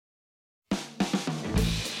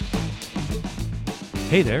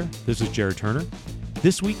Hey there, this is Jared Turner.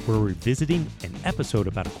 This week we're revisiting an episode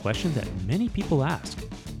about a question that many people ask: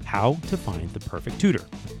 how to find the perfect tutor.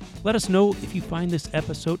 Let us know if you find this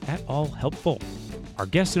episode at all helpful. Our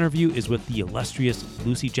guest interview is with the illustrious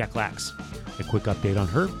Lucy Jak-Lax. A quick update on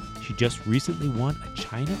her: she just recently won a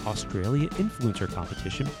China-Australia influencer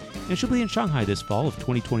competition, and she'll be in Shanghai this fall of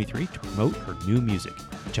 2023 to promote her new music.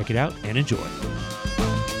 Check it out and enjoy.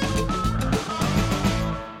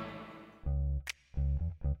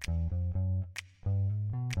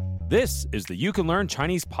 This is the You Can Learn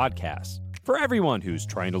Chinese podcast. For everyone who's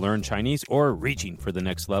trying to learn Chinese or reaching for the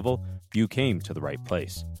next level, you came to the right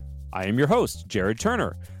place. I am your host, Jared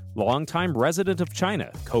Turner, longtime resident of China,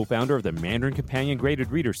 co-founder of the Mandarin Companion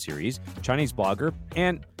Graded Reader Series, Chinese blogger,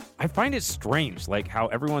 and I find it strange, like how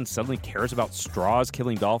everyone suddenly cares about straws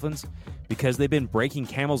killing dolphins, because they've been breaking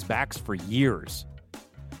camels' backs for years.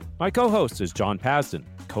 My co-host is John Pasden,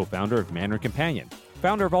 co-founder of Mandarin Companion,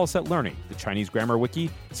 founder of All Set Learning, the Chinese grammar wiki,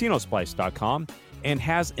 Sinosplice.com, and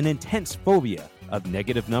has an intense phobia of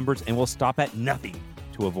negative numbers and will stop at nothing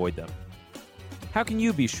to avoid them. How can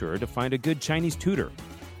you be sure to find a good Chinese tutor?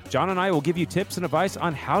 John and I will give you tips and advice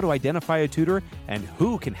on how to identify a tutor and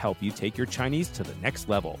who can help you take your Chinese to the next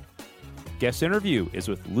level. Guest interview is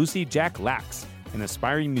with Lucy Jak-Lax, an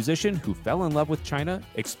aspiring musician who fell in love with China,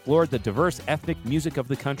 explored the diverse ethnic music of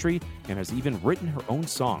the country, and has even written her own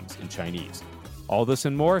songs in Chinese. All this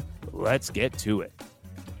and more, let's get to it.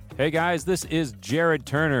 Hey guys, this is Jared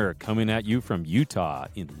Turner coming at you from Utah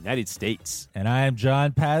in the United States. And I am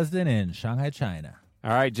John Pasden in Shanghai, China.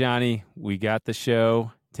 All right, Johnny, we got the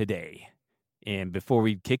show today. And before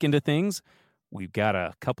we kick into things, we've got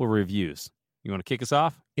a couple of reviews. You want to kick us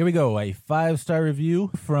off? Here we go. A 5-star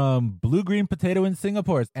review from Blue Green Potato in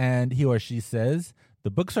Singapore. And he or she says,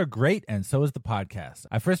 "The books are great, and so is the podcast.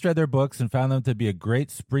 I first read their books and found them to be a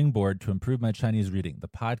great springboard to improve my Chinese reading. The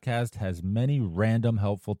podcast has many random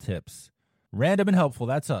helpful tips." Random and helpful,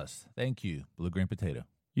 that's us. Thank you, Blue Green Potato.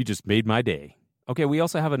 You just made my day. Okay, we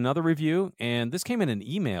also have another review, and this came in an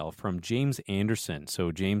email from James Anderson.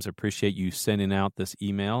 So, James, appreciate you sending out this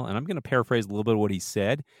email, and I'm going to paraphrase a little bit of what he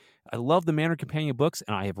said. "I love the Mandarin Companion books,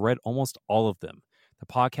 and I have read almost all of them. The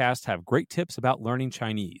podcasts have great tips about learning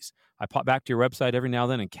Chinese. I pop back to your website every now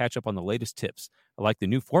and then and catch up on the latest tips. I like the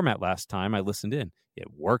new format last time I listened in.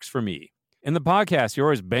 It works for me. In the podcast, you're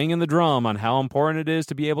always banging the drum on how important it is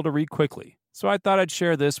to be able to read quickly. So I thought I'd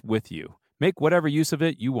share this with you. Make whatever use of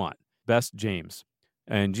it you want. Best, James."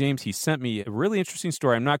 And James, he sent me a really interesting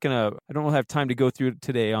story. I don't have time to go through it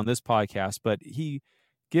today on this podcast, but he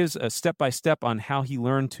gives a step-by-step on how he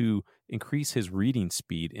learned to increase his reading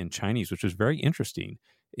speed in Chinese, which is very interesting.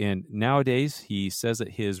 And nowadays, he says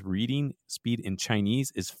that his reading speed in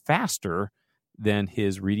Chinese is faster than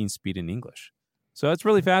his reading speed in English. So that's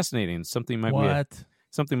really fascinating. Something might want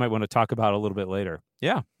to talk about a little bit later.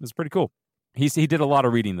 Yeah, it's pretty cool. He did a lot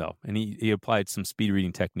of reading, though, and he applied some speed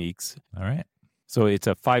reading techniques. All right. So it's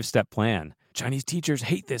a 5-step plan. Chinese teachers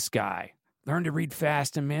hate this guy. Learn to read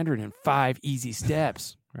fast in Mandarin in 5 easy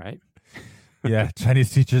steps, right? Yeah,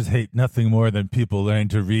 Chinese teachers hate nothing more than people learning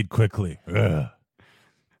to read quickly. Ugh.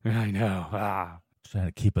 I know. Trying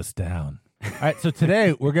to keep us down. All right, so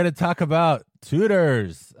today we're going to talk about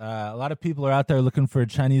tutors. A lot of people are out there looking for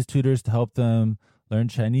Chinese tutors to help them learn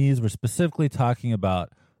Chinese. We're specifically talking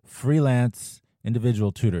about freelance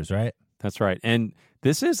individual tutors, right? That's right. And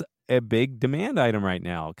this is a big demand item right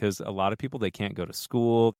now because a lot of people, they can't go to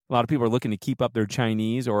school. A lot of people are looking to keep up their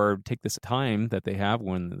Chinese or take this time that they have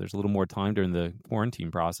when there's a little more time during the quarantine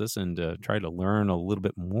process and try to learn a little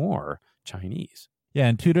bit more Chinese. Yeah,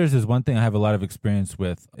 and tutors is one thing I have a lot of experience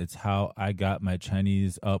with. It's how I got my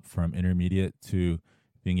Chinese up from intermediate to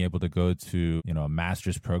being able to go to, a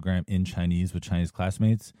master's program in Chinese with Chinese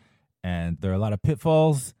classmates. And there are a lot of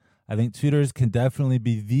pitfalls. I think tutors can definitely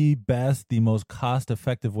be the best, the most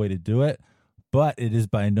cost-effective way to do it, but it is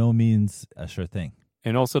by no means a sure thing.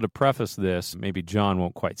 And also to preface this, maybe John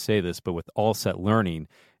won't quite say this, but with All Set Learning,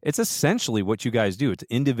 it's essentially what you guys do. It's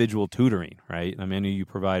individual tutoring, right? I mean, you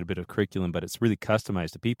provide a bit of curriculum, but it's really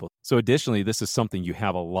customized to people. So additionally, this is something you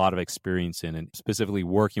have a lot of experience in, and specifically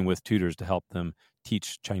working with tutors to help them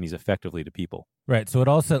teach Chinese effectively to people. Right. So at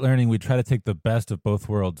All Set Learning, we try to take the best of both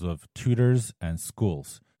worlds of tutors and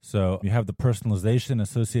schools. So you have the personalization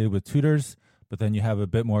associated with tutors, but then you have a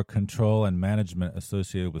bit more control and management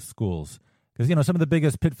associated with schools. Because, some of the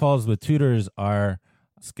biggest pitfalls with tutors are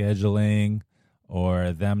scheduling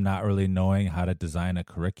or them not really knowing how to design a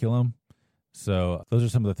curriculum. So those are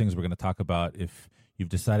some of the things we're going to talk about if you've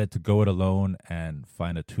decided to go it alone and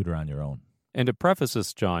find a tutor on your own. And to preface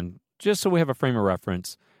this, John, just so we have a frame of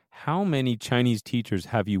reference, How many Chinese teachers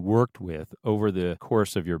have you worked with over the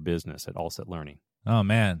course of your business at All Set Learning? Oh,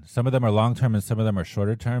 man. Some of them are long-term and some of them are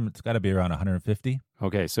shorter term. It's got to be around 150.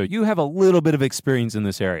 Okay, so you have a little bit of experience in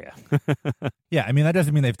this area. Yeah, I mean, that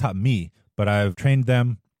doesn't mean they've taught me, but I've trained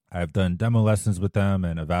them. I've done demo lessons with them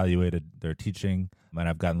and evaluated their teaching. And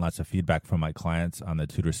I've gotten lots of feedback from my clients on the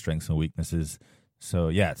tutor strengths and weaknesses. So,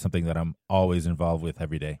 yeah, it's something that I'm always involved with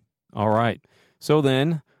every day. All right. So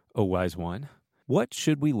then, oh, wise one, what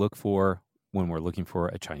should we look for when we're looking for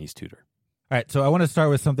a Chinese tutor? All right, so I want to start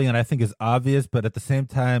with something that I think is obvious, but at the same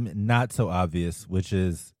time, not so obvious, which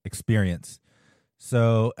is experience.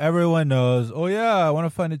 So everyone knows, oh yeah, I want to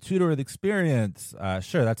find a tutor with experience.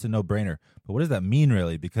 Sure, that's a no-brainer. But what does that mean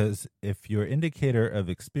really? Because if your indicator of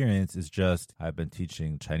experience is just, I've been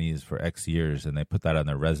teaching Chinese for X years, and they put that on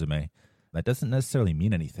their resume, that doesn't necessarily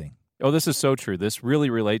mean anything. Oh, this is so true. This really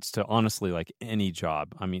relates to, honestly, like any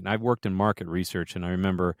job. I mean, I've worked in market research, and I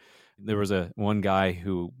remember there was one guy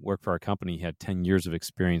who worked for our company. He had 10 years of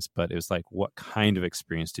experience, but it was like, what kind of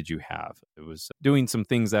experience did you have? It was doing some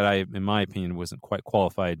things that I, in my opinion, wasn't quite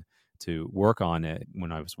qualified to work on it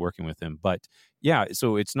when I was working with him. But yeah,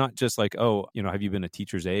 so it's not just like, oh, have you been a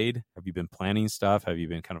teacher's aide? Have you been planning stuff? Have you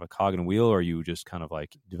been kind of a cog in a wheel? Or are you just kind of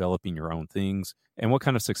like developing your own things? And what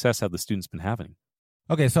kind of success have the students been having?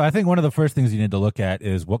 Okay, so I think one of the first things you need to look at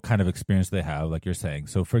is what kind of experience they have, like you're saying.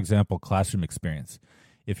 So, for example, classroom experience.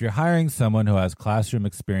 If you're hiring someone who has classroom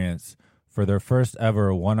experience for their first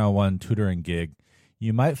ever one-on-one tutoring gig,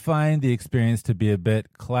 you might find the experience to be a bit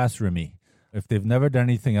classroomy. If they've never done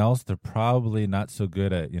anything else, they're probably not so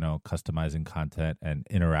good at, customizing content and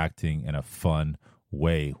interacting in a fun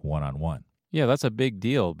way one-on-one. Yeah, that's a big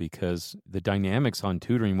deal because the dynamics on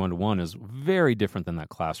tutoring one-to-one is very different than that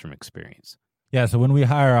classroom experience. Yeah, so when we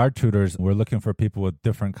hire our tutors, we're looking for people with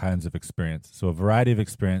different kinds of experience. So a variety of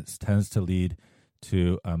experience tends to lead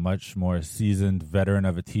to a much more seasoned veteran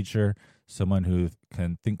of a teacher, someone who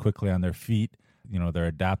can think quickly on their feet. They're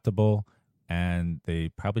adaptable, and they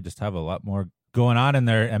probably just have a lot more going on in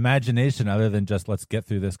their imagination other than just let's get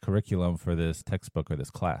through this curriculum for this textbook or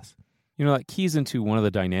this class. That keys into one of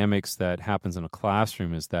the dynamics that happens in a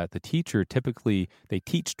classroom is that the teacher typically, they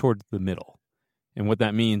teach towards the middle. And what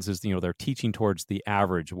that means is, they're teaching towards the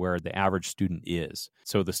average, where the average student is.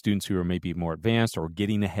 So the students who are maybe more advanced or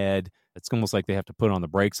getting ahead, it's almost like they have to put on the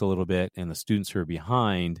brakes a little bit. And the students who are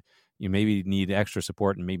behind, you maybe need extra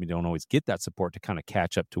support and maybe don't always get that support to kind of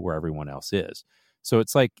catch up to where everyone else is. So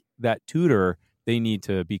it's like that tutor, they need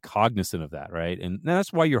to be cognizant of that, right? And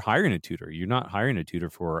that's why you're hiring a tutor. You're not hiring a tutor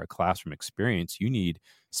for a classroom experience. You need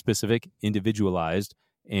specific, individualized,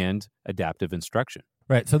 and adaptive instruction.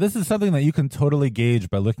 Right. So this is something that you can totally gauge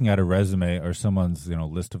by looking at a resume or someone's,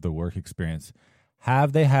 list of their work experience.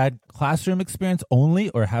 Have they had classroom experience only,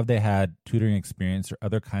 or have they had tutoring experience or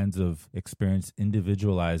other kinds of experience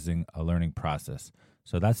individualizing a learning process?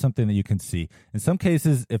 So that's something that you can see. In some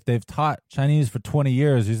cases, if they've taught Chinese for 20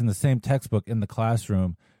 years using the same textbook in the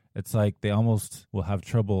classroom, it's like they almost will have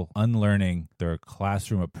trouble unlearning their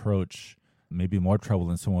classroom approach, maybe more trouble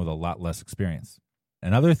than someone with a lot less experience.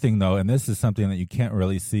 Another thing, though, and this is something that you can't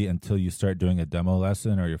really see until you start doing a demo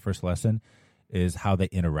lesson or your first lesson, is how they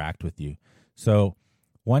interact with you. So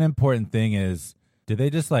one important thing is, do they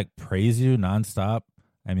just praise you nonstop?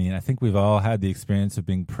 I mean, I think we've all had the experience of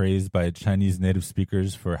being praised by Chinese native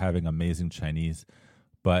speakers for having amazing Chinese.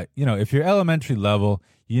 But, if you're elementary level,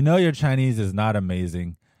 your Chinese is not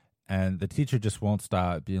amazing, and the teacher just won't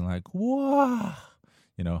stop being like, whoa,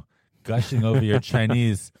 gushing over your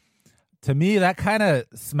Chinese. To me, that kind of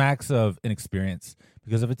smacks of inexperience,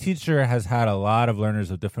 because if a teacher has had a lot of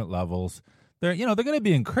learners of different levels, they're going to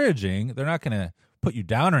be encouraging. They're not going to put you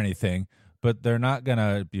down or anything, but they're not going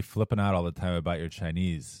to be flipping out all the time about your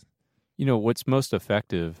Chinese. What's most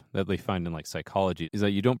effective that they find in psychology is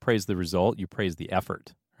that you don't praise the result, you praise the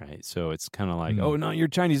effort, right? So it's kind of like, oh, no, your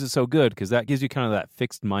Chinese is so good, because that gives you kind of that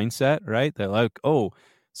fixed mindset, right? That like, oh,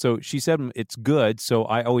 so she said it's good, so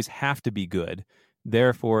I always have to be good.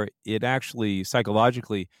 Therefore, it actually,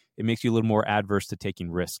 psychologically, it makes you a little more adverse to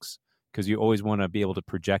taking risks, because you always want to be able to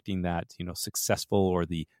projecting that, successful or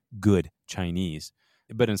the good Chinese.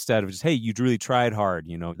 But instead of just, hey, you really tried hard,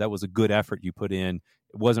 that was a good effort you put in.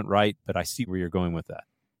 It wasn't right, but I see where you're going with that.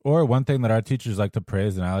 Or one thing that our teachers like to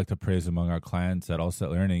praise, and I like to praise among our clients at All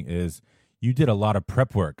Set Learning, is you did a lot of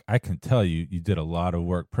prep work. I can tell you did a lot of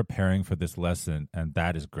work preparing for this lesson, and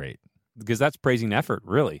that is great. Because that's praising effort,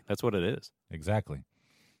 really. That's what it is. Exactly.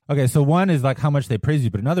 Okay, so one is how much they praise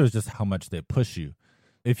you, but another is just how much they push you.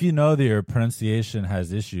 If you know that your pronunciation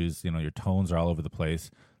has issues, your tones are all over the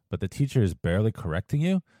place, but the teacher is barely correcting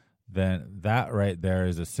you, then that right there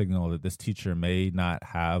is a signal that this teacher may not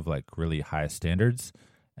have like really high standards.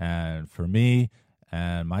 And for me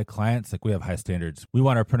and my clients, like we have high standards. We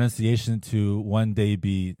want our pronunciation to one day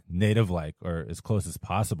be native-like or as close as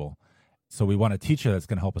possible. So we want a teacher that's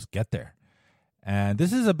going to help us get there. And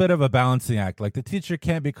this is a bit of a balancing act. Like the teacher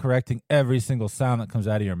can't be correcting every single sound that comes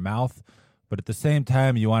out of your mouth, but at the same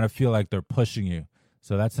time, you want to feel like they're pushing you.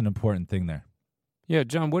 So that's an important thing there. Yeah,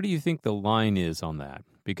 John, what do you think the line is on that?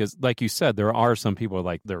 Because like you said, there are some people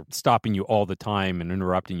like they're stopping you all the time and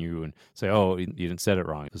interrupting you and say, oh, you didn't say it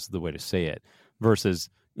wrong. This is the way to say it versus,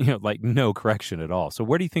 like no correction at all. So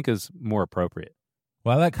where do you think is more appropriate?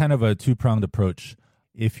 Well, I like kind of a two-pronged approach.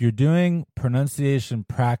 If you're doing pronunciation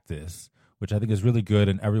practice, which I think is really good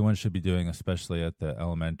and everyone should be doing, especially at the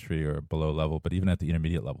elementary or below level, but even at the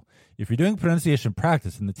intermediate level. If you're doing pronunciation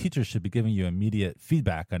practice, then the teacher should be giving you immediate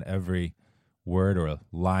feedback on every word or a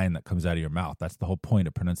line that comes out of your mouth. That's the whole point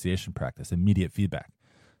of pronunciation practice, immediate feedback.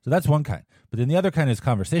 So that's one kind. But then the other kind is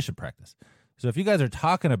conversation practice. So if you guys are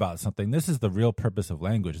talking about something, this is the real purpose of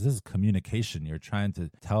language. This is communication. You're trying to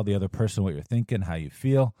tell the other person what you're thinking, how you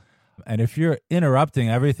feel. And if you're interrupting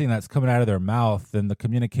everything that's coming out of their mouth, then the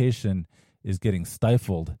communication is getting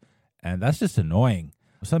stifled. And that's just annoying.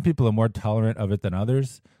 Some people are more tolerant of it than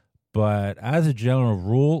others. But as a general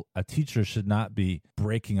rule, a teacher should not be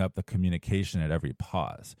breaking up the communication at every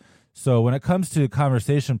pause. So when it comes to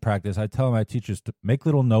conversation practice, I tell my teachers to make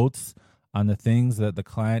little notes on the things that the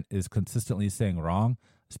client is consistently saying wrong,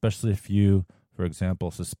 especially if you, for example,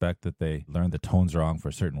 suspect that they learned the tones wrong for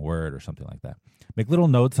a certain word or something like that. Make little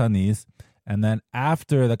notes on these. And then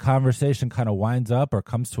after the conversation kind of winds up or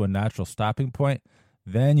comes to a natural stopping point,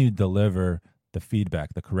 then you deliver the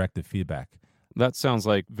feedback, the corrective feedback. That sounds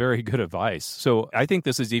like very good advice. So I think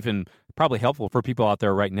this is even probably helpful for people out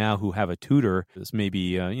there right now who have a tutor that's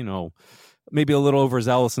maybe, maybe a little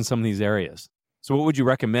overzealous in some of these areas. So what would you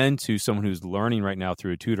recommend to someone who's learning right now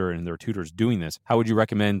through a tutor and their tutor's doing this? How would you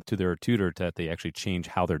recommend to their tutor that they actually change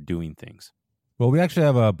how they're doing things? Well, we actually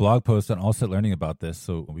have a blog post on All Set Learning about this,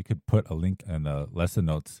 so we could put a link in the lesson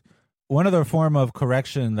notes. One other form of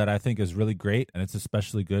correction that I think is really great, and it's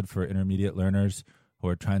especially good for intermediate learners who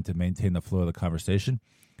are trying to maintain the flow of the conversation,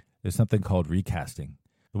 is something called recasting.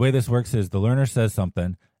 The way this works is the learner says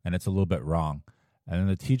something, and it's a little bit wrong, and then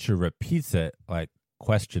the teacher repeats it, like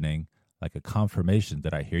questioning, like a confirmation,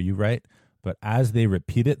 did I hear you right? But as they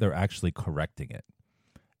repeat it, they're actually correcting it.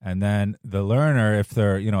 And then the learner, if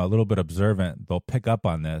they're, a little bit observant, they'll pick up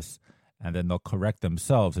on this and then they'll correct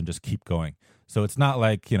themselves and just keep going. So it's not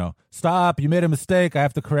like, stop, you made a mistake, I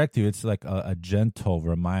have to correct you. It's like a gentle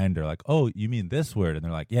reminder, like, oh, you mean this word? And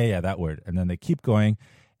they're like, yeah, that word. And then they keep going.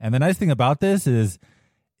 And the nice thing about this is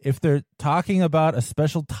if they're talking about a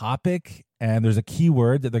special topic and there's a key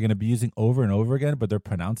word that they're going to be using over and over again, but they're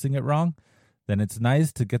pronouncing it wrong, then it's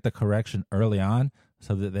nice to get the correction early on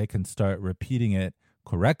so that they can start repeating it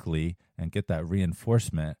correctly and get that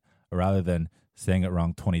reinforcement rather than saying it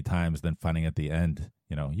wrong 20 times, then finding at the end,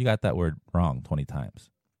 you got that word wrong 20 times.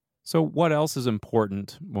 So what else is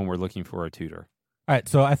important when we're looking for a tutor? All right,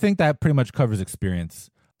 so I think that pretty much covers experience.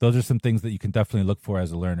 Those are some things that you can definitely look for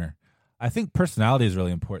as a learner. I think personality is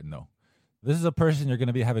really important, though. This is a person you're going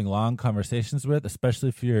to be having long conversations with, especially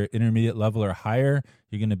if you're intermediate level or higher.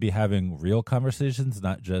 You're going to be having real conversations,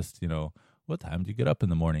 not just, what time do you get up in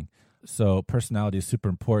the morning? So personality is super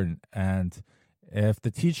important. And if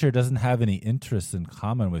the teacher doesn't have any interests in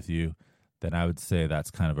common with you, then I would say that's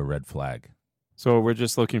kind of a red flag. So we're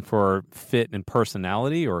just looking for fit and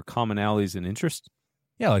personality or commonalities and interests?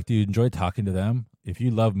 Yeah, like do you enjoy talking to them? If you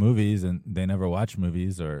love movies and they never watch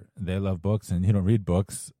movies, or they love books and you don't read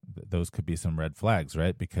books, those could be some red flags,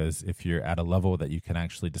 right? Because if you're at a level that you can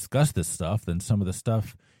actually discuss this stuff, then some of the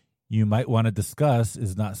stuff you might want to discuss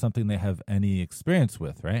is not something they have any experience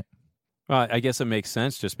with, right? Well, I guess it makes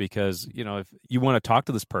sense just because, if you want to talk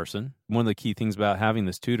to this person, one of the key things about having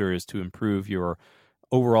this tutor is to improve your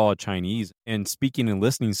overall Chinese, and speaking and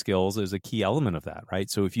listening skills is a key element of that, right?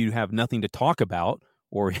 So if you have nothing to talk about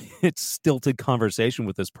or it's stilted conversation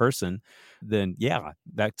with this person, then yeah,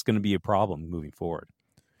 that's going to be a problem moving forward.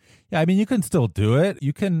 Yeah, I mean, you can still do it.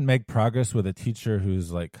 You can make progress with a teacher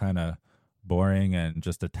who's like kind of boring and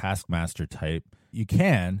just a taskmaster type. You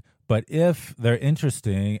can, but if they're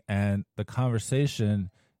interesting and the conversation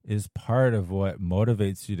is part of what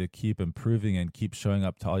motivates you to keep improving and keep showing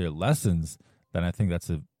up to all your lessons, then I think that's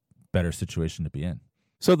a better situation to be in.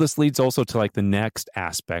 So this leads also to like the next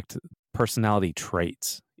aspect, personality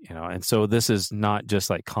traits, and so this is not just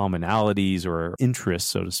like commonalities or interests,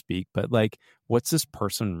 so to speak, but like, what's this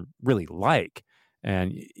person really like?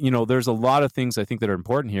 And, there's a lot of things I think that are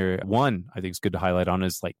important here. One, I think is good to highlight on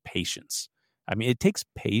is like patience. I mean, it takes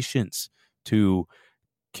patience to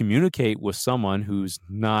communicate with someone who's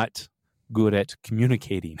not good at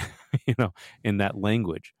communicating, in that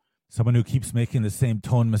language. Someone who keeps making the same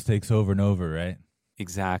tone mistakes over and over, right?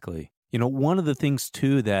 Exactly. One of the things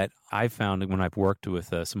too that I found when I've worked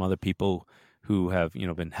with some other people who have,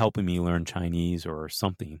 been helping me learn Chinese or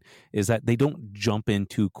something is that they don't jump in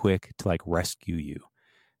too quick to like rescue you.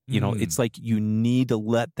 It's like you need to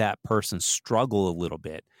let that person struggle a little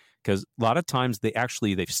bit, because a lot of times they've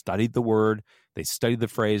studied the word, they studied the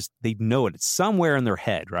phrase, they know it. It's somewhere in their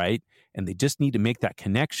head, right? And they just need to make that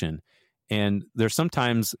connection. And there's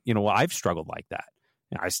sometimes, I've struggled like that.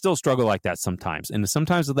 I still struggle like that sometimes. And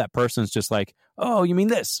sometimes that person's just like, oh, you mean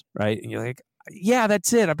this, right? And you're like, yeah,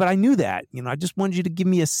 that's it. But I knew that. I just wanted you to give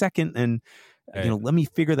me a second and, let me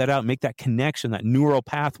figure that out, make that connection, that neural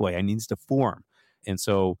pathway I needs to form. And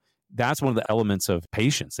so that's one of the elements of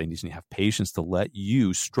patience. They need to have patience to let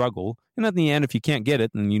you struggle. And at the end, if you can't get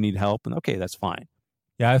it, then you need help. And okay, that's fine.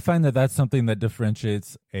 Yeah, I find that that's something that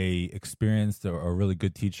differentiates a experienced or a really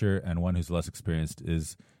good teacher and one who's less experienced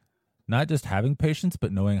is not just having patience,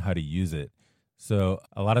 but knowing how to use it. So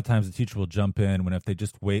a lot of times the teacher will jump in when if they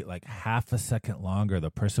just wait like half a second longer,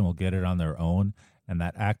 the person will get it on their own. And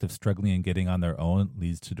that act of struggling and getting on their own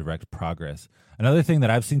leads to direct progress. Another thing that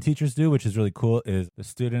I've seen teachers do, which is really cool, is the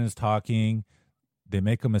student is talking, they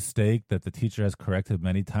make a mistake that the teacher has corrected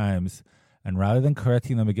many times. And rather than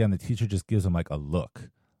correcting them again, the teacher just gives them like a look,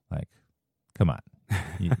 like, come on,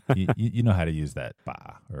 you know how to use that,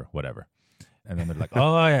 bah, or whatever. And then they're like,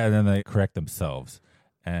 oh, yeah. And then they correct themselves.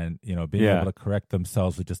 And, being able to correct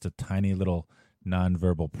themselves with just a tiny little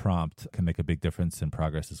nonverbal prompt can make a big difference in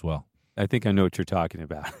progress as well. I think I know what you're talking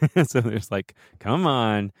about. So there's like, come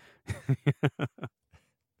on.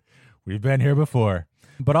 We've been here before.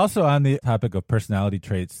 But also on the topic of personality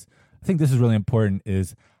traits, I think this is really important,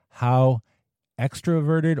 is how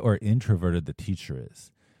extroverted or introverted the teacher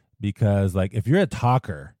is. Because like if you're a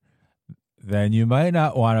talker, then you might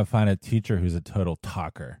not want to find a teacher who's a total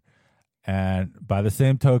talker. And by the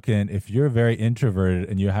same token, if you're very introverted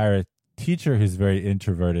and you hire a teacher who's very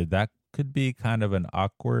introverted, that could be kind of an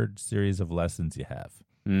awkward series of lessons you have.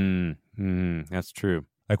 That's true.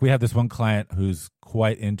 Like we have this one client who's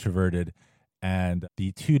quite introverted, and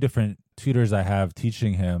the two different tutors I have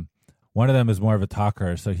teaching him, one of them is more of a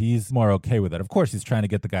talker, so he's more okay with it. Of course, he's trying to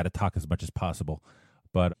get the guy to talk as much as possible,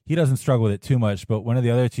 but he doesn't struggle with it too much. But one of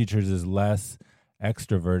the other teachers is less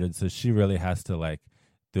extroverted, so she really has to like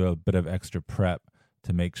do a bit of extra prep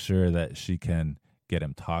to make sure that she can get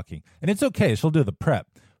him talking. And it's okay, she'll do the prep.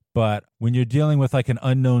 But when you're dealing with like an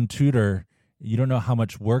unknown tutor, you don't know how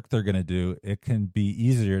much work they're going to do. It can be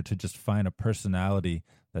easier to just find a personality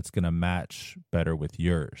that's going to match better with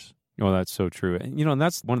yours. Oh, that's so true. And, and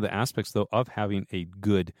that's one of the aspects, though, of having a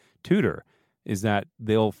good tutor is that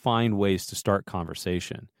they'll find ways to start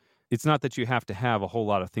conversation. It's not that you have to have a whole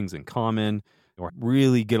lot of things in common or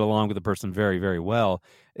really get along with the person very, very well.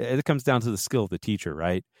 It comes down to the skill of the teacher,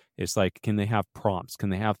 right? It's like, can they have prompts? Can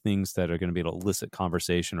they have things that are going to be able to elicit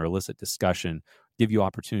conversation or elicit discussion, give you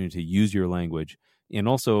opportunity to use your language, and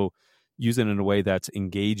also use it in a way that's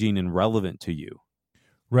engaging and relevant to you?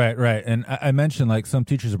 Right. And I mentioned like some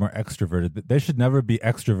teachers are more extroverted, but they should never be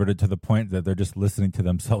extroverted to the point that they're just listening to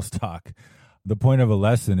themselves talk. The point of a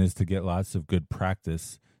lesson is to get lots of good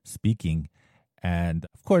practice speaking. And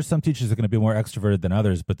of course, some teachers are going to be more extroverted than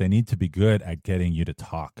others, but they need to be good at getting you to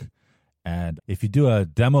talk. And if you do a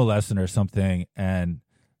demo lesson or something and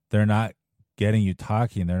they're not getting you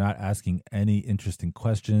talking, they're not asking any interesting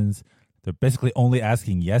questions, they're basically only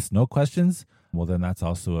asking yes, no questions, well, then that's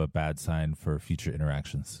also a bad sign for future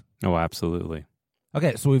interactions. Oh, absolutely.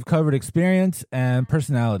 Okay, so we've covered experience and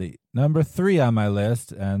personality. Number 3 on my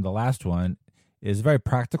list, and the last one, is a very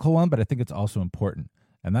practical one, but I think it's also important,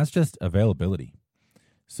 and that's just availability.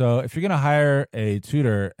 So if you're going to hire a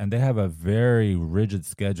tutor and they have a very rigid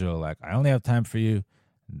schedule, like I only have time for you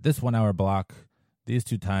this 1 hour block, these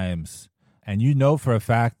 2 times, and you know for a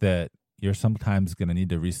fact that you're sometimes going to need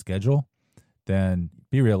to reschedule, then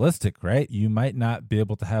be realistic, right? You might not be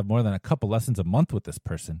able to have more than a couple lessons a month with this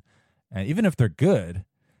person. And even if they're good,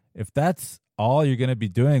 if that's all you're going to be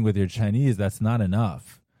doing with your Chinese, that's not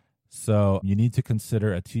enough. So you need to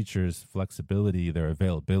consider a teacher's flexibility, their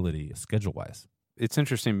availability, schedule-wise. It's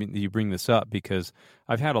interesting that you bring this up because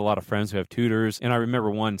I've had a lot of friends who have tutors, and I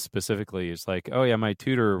remember one specifically. It's like, oh yeah, my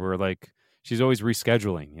tutor, were like, she's always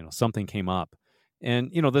rescheduling, something came up.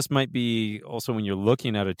 And, this might be also when you're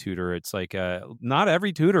looking at a tutor, it's like not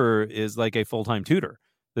every tutor is like a full-time tutor.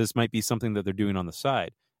 This might be something that they're doing on the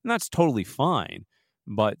side. And that's totally fine.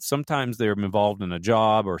 But sometimes they're involved in a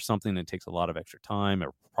job or something that takes a lot of extra time,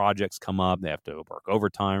 or projects come up, they have to work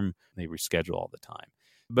overtime, they reschedule all the time.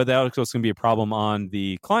 But that also can be a problem on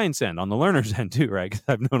the client's end, on the learner's end too, right? Because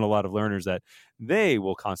I've known a lot of learners that they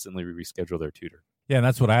will constantly reschedule their tutor. Yeah, and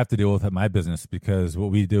that's what I have to deal with at my business, because what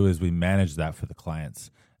we do is we manage that for the clients.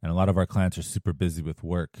 And a lot of our clients are super busy with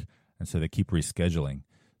work, and so they keep rescheduling.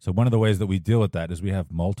 So one of the ways that we deal with that is we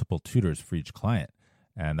have multiple tutors for each client,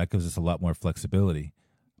 and that gives us a lot more flexibility.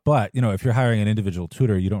 But, if you're hiring an individual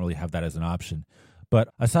tutor, you don't really have that as an option. But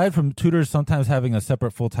aside from tutors sometimes having a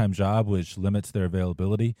separate full-time job, which limits their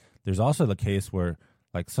availability, there's also the case where,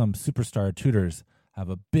 like, some superstar tutors have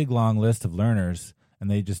a big, long list of learners, and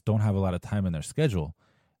they just don't have a lot of time in their schedule.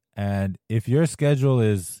 And if your schedule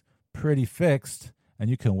is pretty fixed and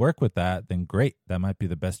you can work with that, then great. That might be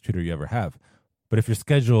the best tutor you ever have. But if your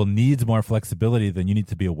schedule needs more flexibility, then you need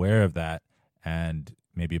to be aware of that and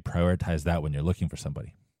maybe prioritize that when you're looking for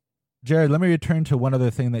somebody. Jared, let me return to one other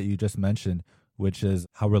thing that you just mentioned, which is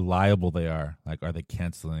how reliable they are. Like, are they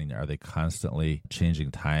canceling? Are they constantly changing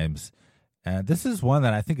times? And this is one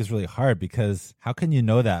that I think is really hard, because how can you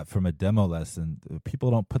know that from a demo lesson? People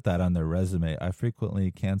don't put that on their resume. I frequently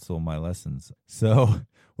cancel my lessons. So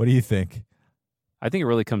what do you think? I think it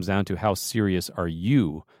really comes down to how serious are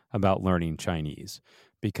you about learning Chinese?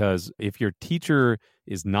 Because if your teacher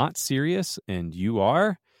is not serious and you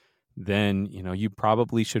are, then, you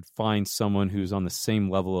probably should find someone who's on the same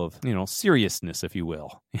level of, seriousness, if you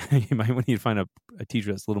will. You might need to find a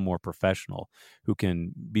teacher that's a little more professional, who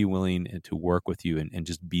can be willing to work with you and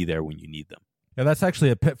just be there when you need them. Yeah, that's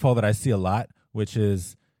actually a pitfall that I see a lot, which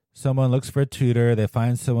is someone looks for a tutor, they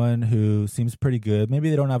find someone who seems pretty good. Maybe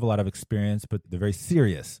they don't have a lot of experience, but they're very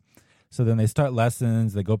serious. So then they start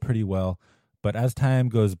lessons, they go pretty well. But as time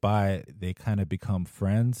goes by, they kind of become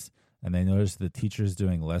friends, and they notice the teacher's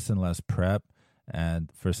doing less and less prep.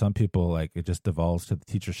 And for some people, like, it just devolves to the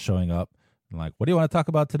teacher showing up and like, what do you want to talk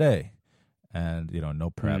about today? And, no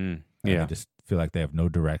prep. And they just feel like they have no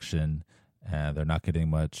direction, and they're not getting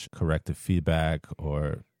much corrective feedback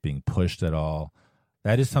or being pushed at all.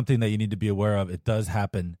 That is something that you need to be aware of. It does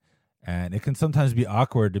happen. And it can sometimes be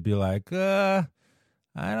awkward to be like, I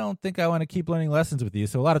don't think I want to keep learning lessons with you.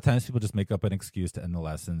 So a lot of times people just make up an excuse to end the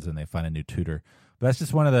lessons, and they find a new tutor. But that's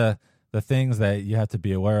just one of the things that you have to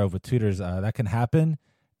be aware of with tutors. That can happen.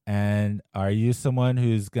 And are you someone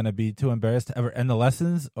who's going to be too embarrassed to ever end the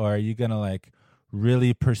lessons? Or are you going to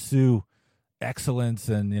really pursue excellence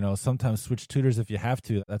and, sometimes switch tutors if you have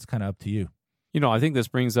to? That's kind of up to you. I think this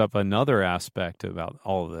brings up another aspect about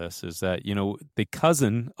all of this, is that, the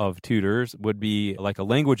cousin of tutors would be like a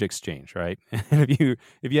language exchange, right? And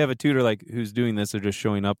if you have a tutor who's doing this, they're just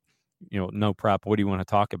showing up, no prep, what do you want to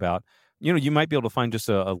talk about? You might be able to find just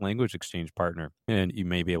a language exchange partner, and you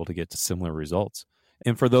may be able to get to similar results.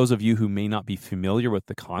 And for those of you who may not be familiar with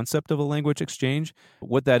the concept of a language exchange,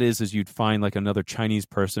 what that is you'd find another Chinese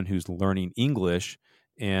person who's learning English,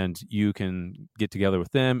 and you can get together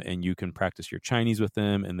with them and you can practice your Chinese with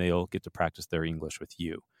them, and they'll get to practice their English with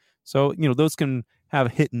you. So, those can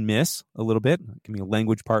have hit and miss a little bit. It can be a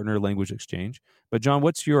language partner, language exchange. But John,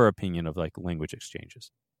 what's your opinion of language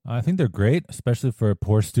exchanges? I think they're great, especially for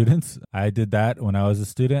poor students. I did that when I was a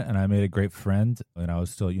student, and I made a great friend when I was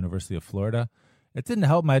still at University of Florida. It didn't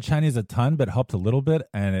help my Chinese a ton, but it helped a little bit,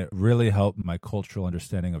 and it really helped my cultural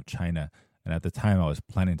understanding of China. And at the time, I was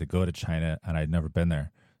planning to go to China, and I'd never been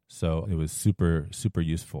there. So it was super, super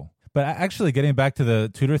useful. But actually, getting back to the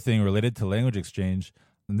tutor thing related to language exchange,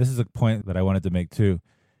 and this is a point that I wanted to make too.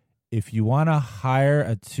 If you want to hire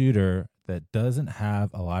a tutor that doesn't have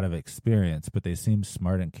a lot of experience, but they seem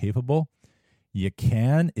smart and capable, you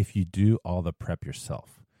can if you do all the prep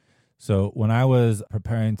yourself. So when I was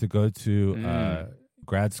preparing to go to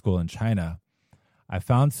grad school in China, I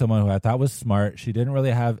found someone who I thought was smart. She didn't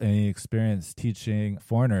really have any experience teaching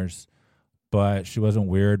foreigners, but she wasn't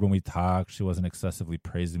weird when we talked. She wasn't excessively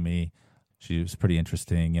praising me. She was pretty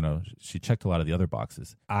interesting. She checked a lot of the other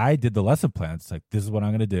boxes. I did the lesson plans. Like, this is what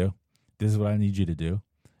I'm going to do. This is what I need you to do.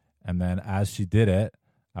 And then as she did it,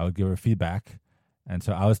 I would give her feedback. And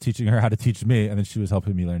so I was teaching her how to teach me, and then she was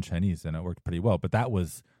helping me learn Chinese, and it worked pretty well. But that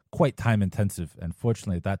was quite time intensive. And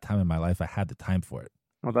fortunately, at that time in my life, I had the time for it.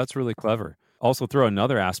 Well, that's really clever. Also throw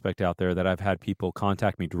another aspect out there that I've had people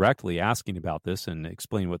contact me directly asking about this and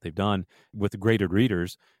explain what they've done with graded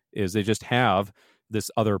readers, is they just have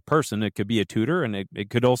this other person. It could be a tutor, and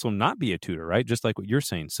it could also not be a tutor, right? Just like what you're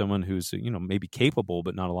saying, someone who's, maybe capable,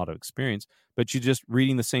 but not a lot of experience, but you're just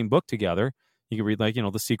reading the same book together. You can read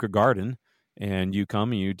The Secret Garden, and you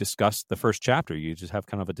come and you discuss the first chapter. You just have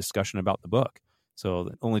kind of a discussion about the book. So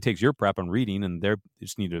it only takes your prep on reading, and they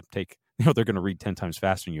just need to take, they're going to read 10 times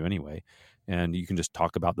faster than you anyway. And you can just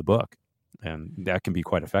talk about the book, and that can be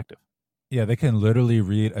quite effective. Yeah, they can literally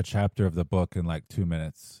read a chapter of the book in like 2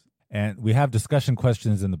 minutes. And we have discussion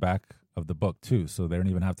questions in the back of the book too, so they don't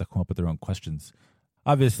even have to come up with their own questions.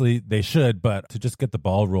 Obviously, they should, but to just get the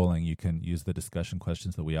ball rolling, you can use the discussion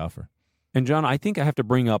questions that we offer. And John, I think I have to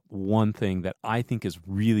bring up one thing that I think is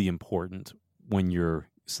really important when you're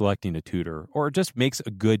selecting a tutor, or it just makes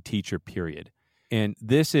a good teacher, period. And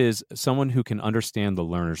this is someone who can understand the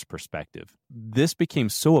learner's perspective. This became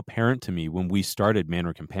so apparent to me when we started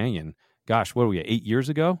Mandarin Companion. Gosh, what are we, 8 years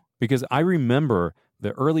ago? Because I remember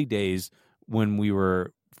the early days when we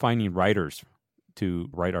were finding writers to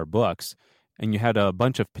write our books, and you had a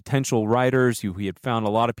bunch of potential writers. We had found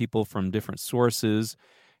a lot of people from different sources.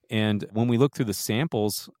 And when we looked through the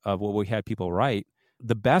samples of what we had people write,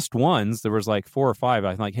 the best ones, there was like 4 or 5,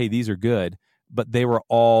 I'm like, hey, these are good. But they were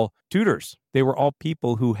all tutors. They were all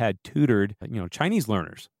people who had tutored, Chinese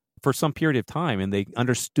learners for some period of time, and they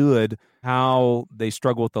understood how they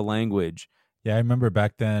struggle with the language. Yeah, I remember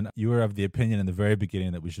back then you were of the opinion in the very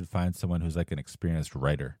beginning that we should find someone who's like an experienced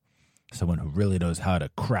writer, someone who really knows how to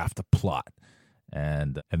craft a plot.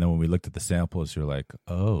 And then when we looked at the samples, you're like,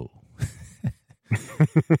 oh,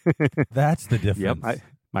 that's the difference. Yep,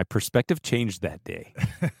 my perspective changed that day.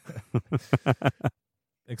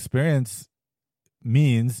 Experience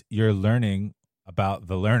means you're learning about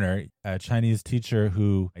the learner. A Chinese teacher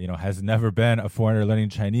who, has never been a foreigner learning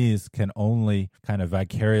Chinese can only kind of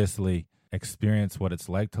vicariously experience what it's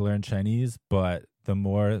like to learn Chinese, but the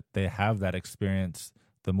more they have that experience,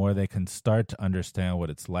 the more they can start to understand what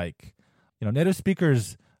it's like. Native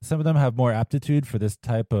speakers, some of them have more aptitude for this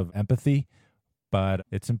type of empathy, but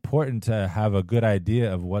it's important to have a good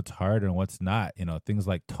idea of what's hard and what's not. Things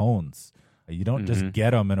like tones. You don't just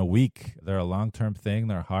get them in a week. They're a long-term thing.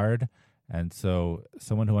 They're hard. And so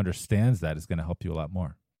someone who understands that is going to help you a lot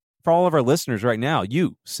more. For all of our listeners right now,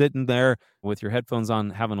 you sitting there with your headphones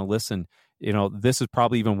on, having a listen, this is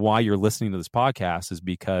probably even why you're listening to this podcast, is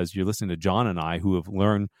because you're listening to John and I, who have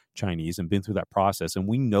learned Chinese and been through that process, and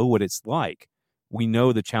we know what it's like. We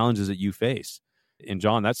know the challenges that you face. And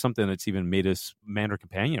John, that's something that's even made us Mandarin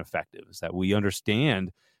Companion effective, is that we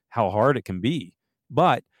understand how hard it can be.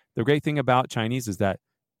 But the great thing about Chinese is that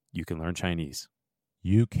you can learn Chinese.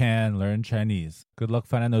 You can learn Chinese. Good luck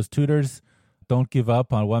finding those tutors. Don't give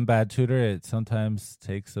up on one bad tutor. It sometimes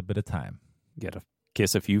takes a bit of time. You got to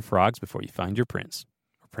kiss a few frogs before you find your prince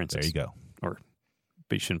or princess. There you go.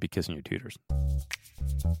 But you shouldn't be kissing your tutors.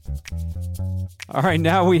 All right,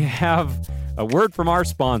 now we have a word from our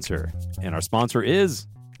sponsor. And our sponsor is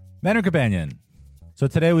Mandarin Companion. So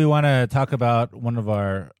today we want to talk about one of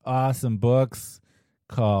our awesome books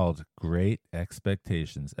called Great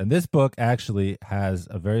Expectations. And this book actually has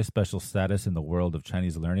a very special status in the world of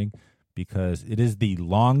Chinese learning because it is the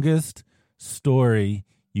longest story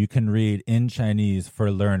you can read in Chinese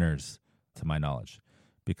for learners, to my knowledge.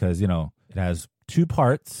 Because, it has 2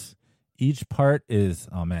 parts. Each part is,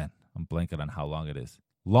 oh man, I'm blanking on how long it is.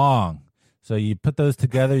 Long. So you put those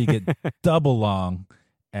together, you get double long.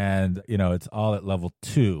 And, it's all at level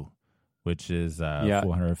 2, which is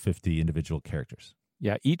 450 individual characters.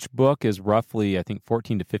 Yeah, each book is roughly, I think,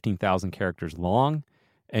 14 to 15,000 characters long.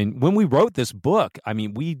 And when we wrote this book,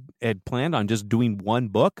 we had planned on just doing one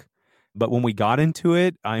book. But when we got into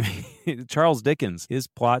it, Charles Dickens, his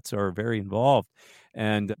plots are very involved.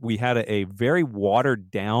 And we had a very watered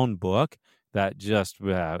down book that just,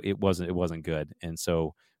 it wasn't good. And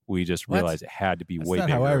so we just realized it had to be way bigger. That's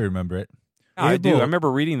not how I remember it. I do. I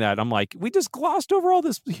remember reading that. I'm like, we just glossed over all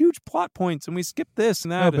this huge plot points and we skipped this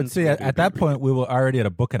and that. No, but see, at that point, we were already at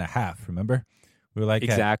a book and a half, remember? We were like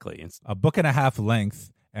exactly a book and a half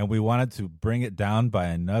length, and we wanted to bring it down by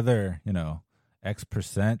another,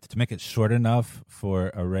 X% to make it short enough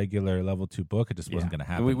for a regular level 2 book. It just wasn't going to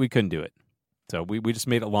happen. We couldn't do it. So we just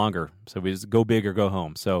made it longer. So we just go big or go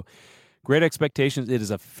home. So Great Expectations, it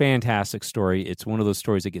is a fantastic story. It's one of those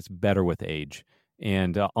stories that gets better with age.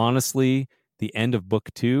 And honestly, the end of book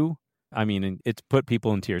 2, it's put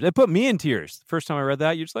people in tears. It put me in tears. The first time I read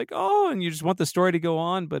that, you're just like, oh, and you just want the story to go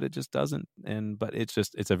on, but it just doesn't. But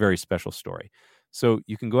it's a very special story. So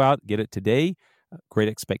you can go out, get it today. Great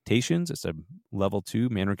Expectations. It's a level 2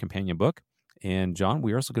 Mandarin Companion book. And John,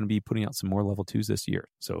 we're also going to be putting out some more level 2s this year.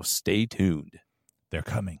 So stay tuned. They're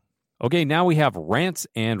coming. Okay, now we have rants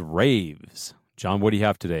and raves. John, what do you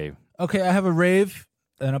have today? Okay, I have a rave.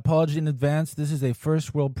 An apology in advance. This is a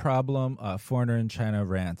first world problem, foreigner in China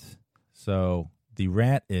rant. So the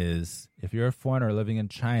rant is, if you're a foreigner living in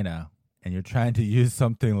China and you're trying to use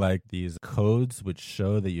something like these codes which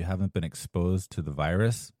show that you haven't been exposed to the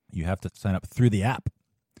virus, you have to sign up through the app.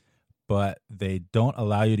 But they don't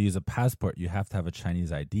allow you to use a passport. You have to have a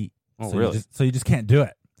Chinese ID. Oh, really? You just can't do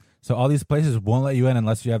it. So all these places won't let you in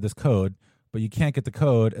unless you have this code, but you can't get the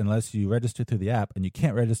code unless you register through the app, and you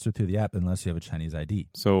can't register through the app unless you have a Chinese ID.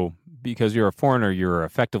 So because you're a foreigner, you're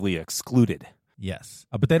effectively excluded. Yes.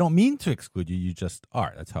 But they don't mean to exclude you. You just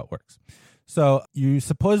are. That's how it works. So you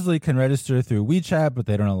supposedly can register through WeChat, but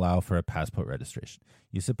they don't allow for a passport registration.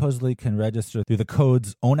 You supposedly can register through the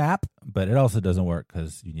code's own app, but it also doesn't work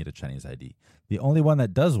because you need a Chinese ID. The only one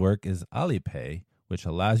that does work is Alipay, which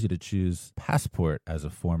allows you to choose passport as a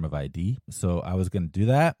form of ID. So I was going to do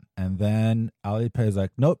that. And then Alipay is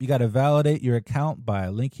like, nope, you got to validate your account by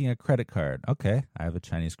linking a credit card. Okay, I have a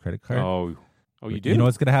Chinese credit card. Oh, you do? You know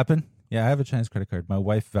what's going to happen? Yeah, I have a Chinese credit card. My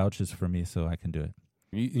wife vouches for me, so I can do it.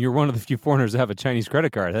 You're one of the few foreigners that have a Chinese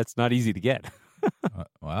credit card. That's not easy to get.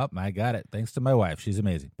 Well, I got it. Thanks to my wife. She's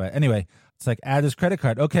amazing. But anyway, it's like, add this credit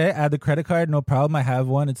card. Okay, add the credit card. No problem. I have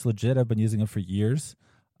one. It's legit. I've been using it for years.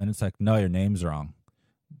 And it's like, no, your name's wrong.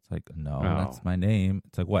 It's like, no, that's my name.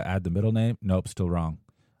 It's like, what? Add the middle name? Nope, still wrong.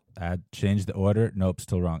 Change the order? Nope,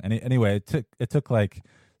 still wrong. Anyway, it took like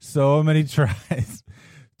so many tries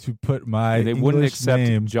to put my They English wouldn't accept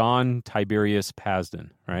name. John Tiberius Pasden,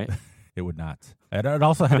 right? It would not. It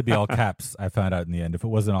also had to be all caps, I found out in the end. If it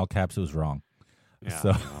wasn't all caps, it was wrong. Yeah,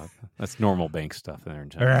 So that's normal bank stuff there in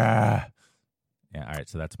China. Yeah, all right,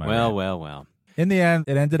 so that's my Well. In the end,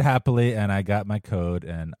 it ended happily, and I got my code,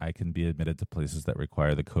 and I can be admitted to places that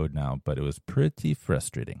require the code now, but it was pretty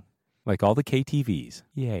frustrating. Like all the KTVs.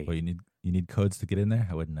 Yay. Well, you need codes to get in there?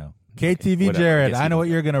 I wouldn't know. KTV, whatever. Jared, I know what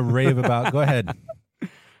you're going to rave about. Go ahead.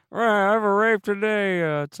 All right, I have a rave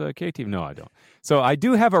today. It's a KTV. No, I don't. So I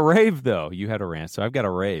do have a rave, though. You had a rant, so I've got a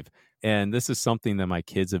rave. And this is something that my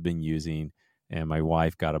kids have been using, and my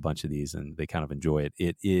wife got a bunch of these, and they kind of enjoy it.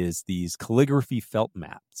 It is these calligraphy felt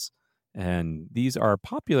mats. And these are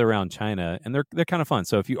popular around China, and they're kind of fun.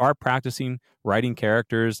 So if you are practicing writing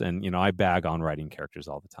characters, and, I bag on writing characters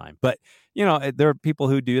all the time. But, there are people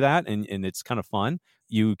who do that, and it's kind of fun.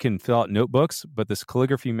 You can fill out notebooks, but this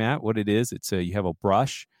calligraphy mat, what it is, you have a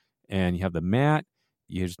brush, and you have the mat.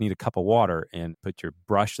 You just need a cup of water and put your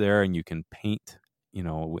brush there, and you can paint,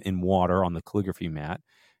 in water on the calligraphy mat.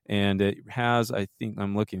 And it has, I think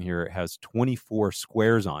I'm looking here, it has 24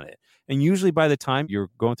 squares on it. And usually by the time you're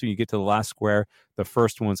going through, you get to the last square, the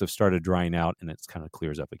first ones have started drying out, and it kind of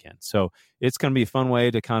clears up again. So it's going to be a fun way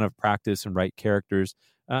to kind of practice and write characters.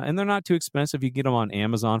 And they're not too expensive. You can get them on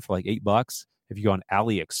Amazon for like $8. If you go on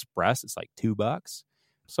AliExpress, it's like $2.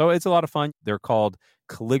 So it's a lot of fun. They're called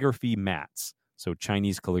calligraphy mats. So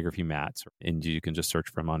Chinese calligraphy mats. And you can just search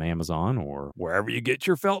for them on Amazon or wherever you get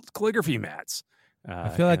your felt calligraphy mats. I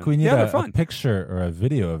feel like we need a picture or a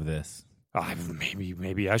video of this.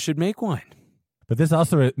 Maybe I should make one. But this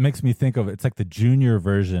also makes me think of, it's like the junior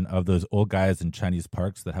version of those old guys in Chinese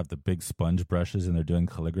parks that have the big sponge brushes and they're doing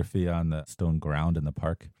calligraphy on the stone ground in the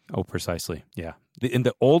park. Oh, precisely. Yeah. In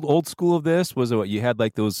the old school of this was what you had,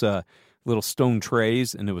 like those little stone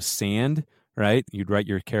trays, and it was sand, right? You'd write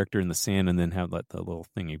your character in the sand and then let the little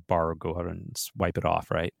thing you borrow go out and wipe it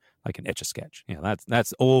off, right? Like an Etch-a-Sketch. Yeah,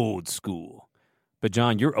 that's old school. But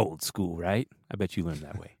John, you're old school, right? I bet you learned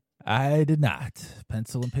that way. I did not.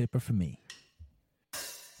 Pencil and paper for me.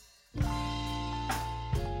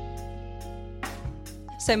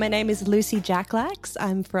 So my name is Lucy Jak-Lax.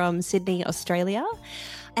 I'm from Sydney, Australia.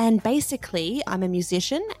 And basically, I'm a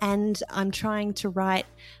musician and I'm trying to write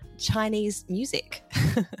Chinese music.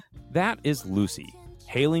 That is Lucy,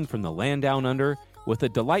 hailing from the land down under with a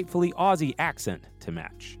delightfully Aussie accent to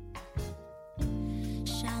match.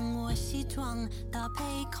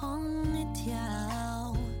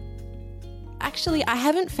 Actually, I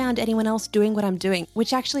haven't found anyone else doing what I'm doing,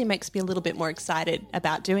 which actually makes me a little bit more excited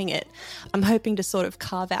about doing it. I'm hoping to sort of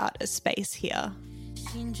carve out a space here.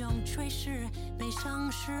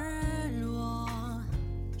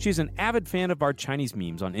 She's an avid fan of our Chinese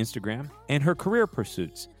memes on Instagram, and her career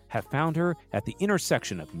pursuits have found her at the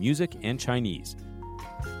intersection of music and Chinese.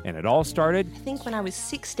 And it all started, I think when I was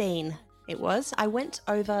 16, I went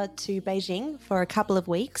over to Beijing for a couple of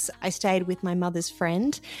weeks. I stayed with my mother's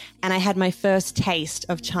friend, and I had my first taste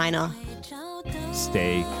of China.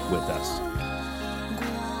 Stay with us.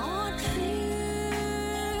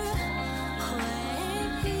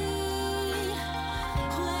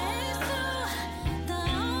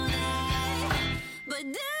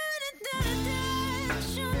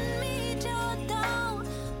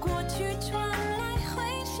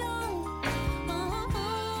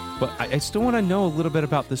 But I still want to know a little bit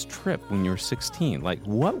about this trip when you were 16. Like,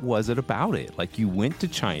 what was it about it? Like, you went to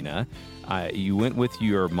China. You went with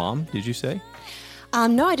your mom, did you say?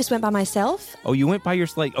 No, I just went by myself. Oh, you went by your,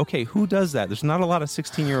 like, okay, who does that? There's not a lot of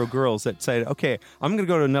 16-year-old girls that say, okay, I'm going to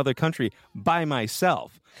go to another country by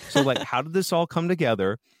myself. So, like, how did this all come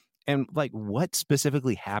together? And, like, what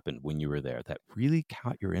specifically happened when you were there that really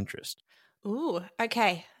caught your interest? Ooh,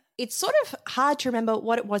 okay. It's sort of hard to remember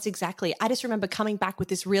what it was exactly. I just remember coming back with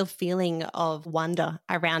this real feeling of wonder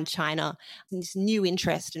around China, this new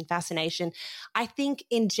interest and fascination. I think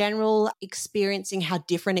in general, experiencing how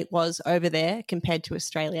different it was over there compared to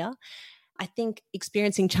Australia. I think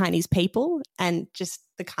experiencing Chinese people and just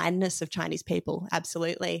the kindness of Chinese people,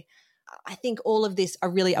 absolutely. I think all of this are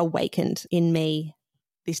really awakened in me,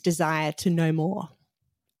 this desire to know more.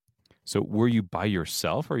 So were you by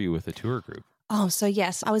yourself or were you with a tour group? Oh, so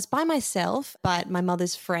yes, I was by myself, but my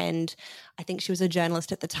mother's friend, I think she was a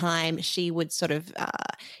journalist at the time, she would sort of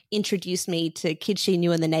introduce me to kids she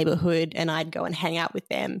knew in the neighborhood, and I'd go and hang out with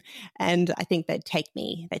them. And I think they'd take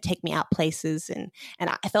me out places, and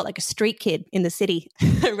I felt like a street kid in the city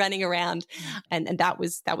running around, and that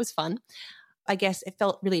was fun. I guess it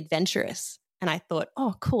felt really adventurous, and I thought,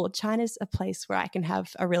 oh, cool, China's a place where I can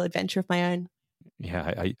have a real adventure of my own.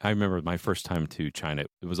 Yeah, I remember my first time to China.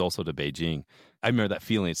 It was also to Beijing. I remember that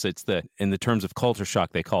feeling. It's the, in the terms of culture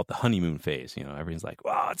shock, they call it the honeymoon phase. You know, everything's like,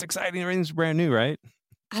 wow, it's exciting. Everything's brand new, right?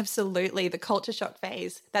 Absolutely. The culture shock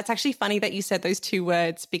phase. That's actually funny that you said those two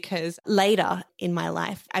words, because later in my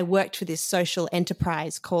life, I worked for this social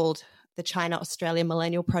enterprise called the China-Australia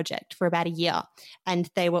Millennial Project for about a year. And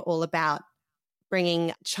they were all about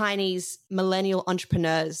bringing Chinese millennial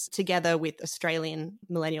entrepreneurs together with Australian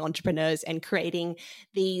millennial entrepreneurs and creating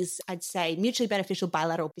these, I'd say, mutually beneficial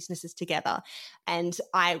bilateral businesses together. And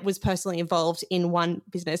I was personally involved in one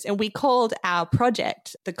business, and we called our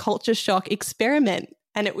project the Culture Shock Experiment.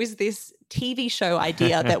 And it was this TV show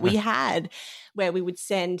idea that we had where we would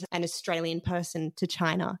send an Australian person to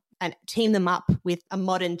China and team them up with a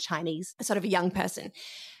modern Chinese, sort of a young person,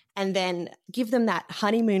 and then give them that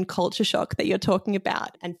honeymoon culture shock that you're talking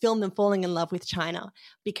about and film them falling in love with China.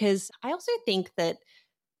 Because I also think that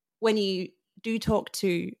when you do talk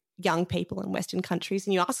to young people in Western countries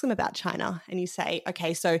and you ask them about China and you say,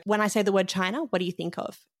 okay, so when I say the word China, what do you think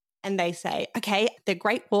of? And they say, okay, the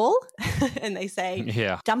Great Wall. And they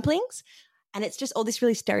say, dumplings. And it's just all this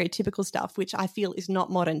really stereotypical stuff, which I feel is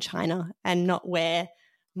not modern China and not where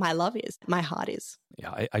my love is, my heart is.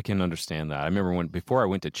 Yeah, I can understand that. I remember before I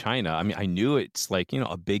went to China, I mean, I knew it's like, you know,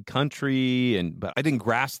 a big country, but I didn't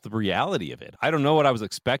grasp the reality of it. I don't know what I was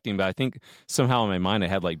expecting, but I think somehow in my mind I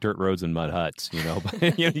had like dirt roads and mud huts, you know.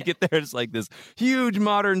 But you know, you get there, it's like this huge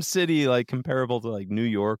modern city, like comparable to like New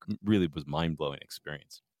York. Really was mind-blowing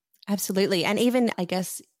experience. Absolutely. And even, I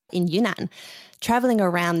guess, in Yunnan, traveling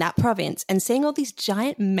around that province and seeing all these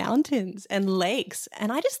giant mountains and lakes.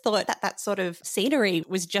 And I just thought that sort of scenery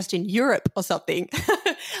was just in Europe or something.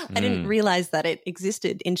 I didn't realize that it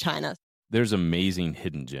existed in China. There's amazing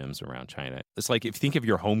hidden gems around China. It's like, if you think of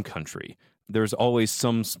your home country, there's always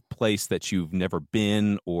some place that you've never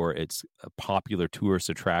been, or it's a popular tourist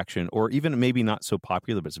attraction, or even maybe not so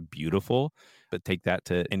popular, but it's beautiful. But take that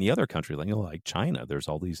to any other country, like China. There's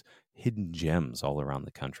all these hidden gems all around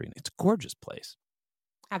the country. It's a gorgeous place.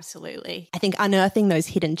 Absolutely. I think unearthing those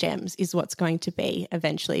hidden gems is what's going to be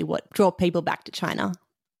eventually what draw people back to China.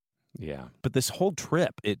 Yeah. But this whole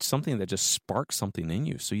trip, it's something that just sparked something in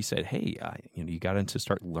you. So you said, hey, you got into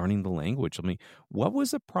start learning the language. I mean, what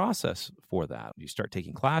was the process for that? You start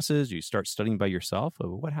taking classes, you start studying by yourself?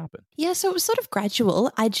 What happened? Yeah, so it was sort of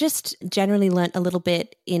gradual. I just generally learnt a little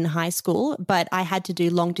bit in high school, but I had to do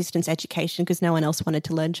long distance education because no one else wanted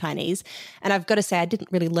to learn Chinese. And I've got to say, I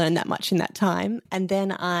didn't really learn that much in that time. And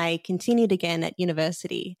then I continued again at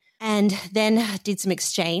university and then did some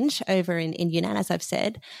exchange over in Yunnan, as I've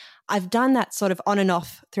said. I've done that sort of on and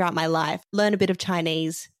off throughout my life, learn a bit of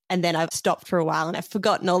Chinese, and then I've stopped for a while and I've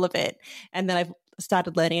forgotten all of it. And then I've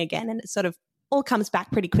started learning again, and it sort of all comes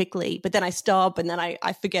back pretty quickly, but then I stop and then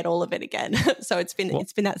I forget all of it again. So it's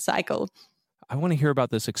been that cycle. I want to hear about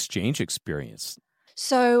this exchange experience.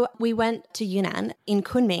 So we went to Yunnan in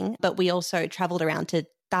Kunming, but we also traveled around to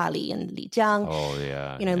Dali and Lijiang. Oh,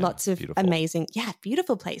 yeah. Lots of beautiful. amazing,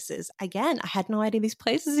 beautiful places. Again, I had no idea these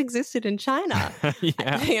places existed in China. Yeah.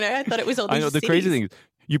 I thought it was all these I know the cities. crazy thing is,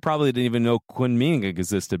 you probably didn't even know Kunming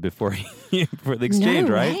existed before for the exchange,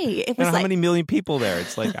 No right? way. It was how many million people there?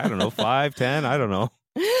 It's like, I don't know, 5, 10, I don't know.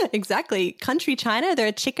 Exactly. Country China, there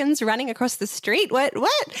are chickens running across the street. What?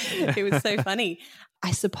 It was so funny.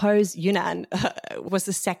 I suppose Yunnan was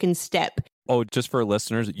the second step Oh, just for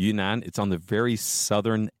listeners, Yunnan, it's on the very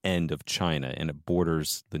southern end of China and it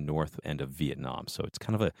borders the north end of Vietnam. So it's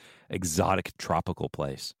kind of a exotic tropical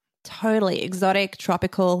place. Totally exotic,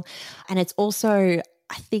 tropical. And it's also,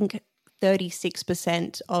 I think,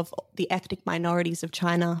 36% of the ethnic minorities of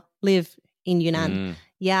China live in Yunnan.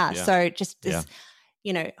 Yeah. So just this,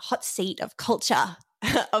 hot seat of culture,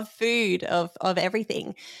 of food, of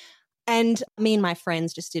everything. And me and my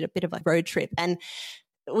friends just did a bit of a road trip, and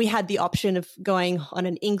we had the option of going on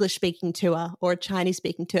an English-speaking tour or a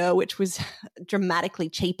Chinese-speaking tour, which was dramatically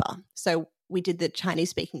cheaper. So we did the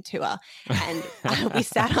Chinese-speaking tour, and we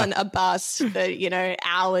sat on a bus for,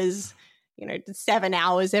 hours, 7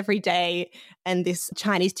 hours every day. And this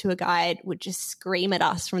Chinese tour guide would just scream at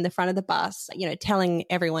us from the front of the bus, telling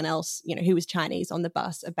everyone else, who was Chinese on the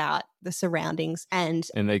bus about the surroundings. And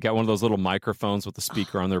they got one of those little microphones with the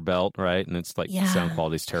speaker on their belt, right? And it's like the sound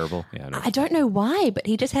quality's terrible. Yeah, I don't know why, but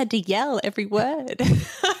he just had to yell every word.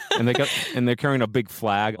 and they're carrying a big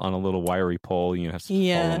flag on a little wiry pole. You have to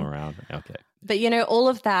follow them around. Okay. But, all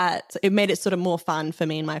of that, it made it sort of more fun for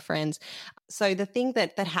me and my friends. So the thing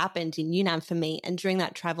that happened in Yunnan for me, and during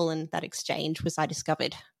that travel and that exchange, was I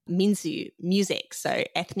discovered Minzu music, so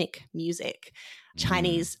ethnic music,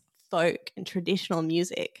 Chinese folk and traditional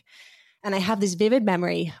music. And I have this vivid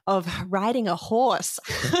memory of riding a horse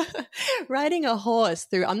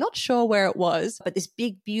through, I'm not sure where it was, but this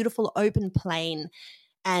big, beautiful open plain,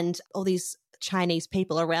 and all these Chinese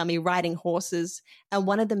people around me riding horses, and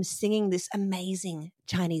one of them singing this amazing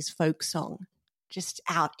Chinese folk song just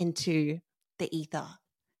out into the ether.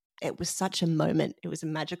 It was such a moment. It was a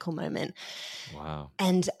magical moment. Wow.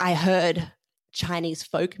 And I heard Chinese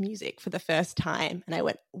folk music for the first time, and I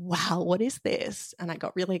went, wow, what is this? And I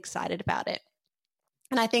got really excited about it.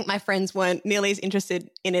 And I think my friends weren't nearly as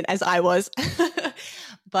interested in it as I was.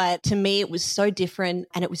 But to me, it was so different,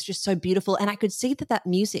 and it was just so beautiful. And I could see that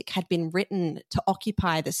music had been written to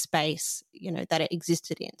occupy the space, that it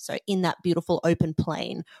existed in. So in that beautiful open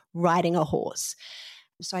plain, riding a horse.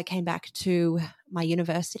 So I came back to my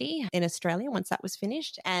university in Australia once that was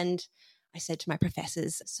finished, and I said to my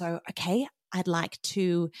professors, okay, I'd like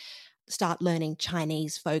to start learning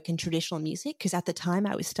Chinese folk and traditional music, because at the time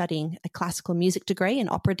I was studying a classical music degree, an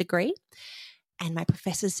opera degree. And my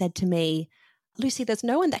professor said to me, Lucy, there's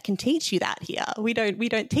no one that can teach you that here. We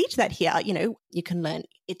don't teach that here. You can learn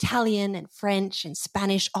Italian and French and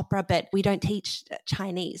Spanish opera, but we don't teach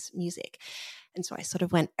Chinese music. And so I sort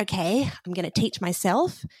of went, okay, I'm going to teach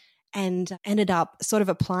myself, and ended up sort of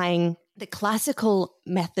applying the classical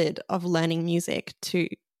method of learning music to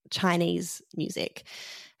Chinese music,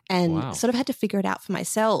 and sort of had to figure it out for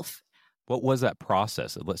myself. What was that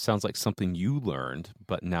process? It sounds like something you learned,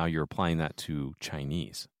 but now you're applying that to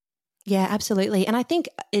Chinese. Yeah, absolutely. And I think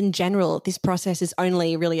in general, this process is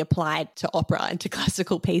only really applied to opera and to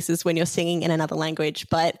classical pieces when you're singing in another language.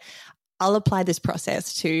 But I'll apply this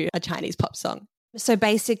process to a Chinese pop song. So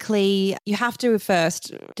basically, you have to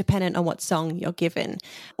first, dependent on what song you're given,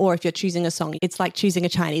 or if you're choosing a song, it's like choosing a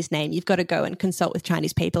Chinese name. You've got to go and consult with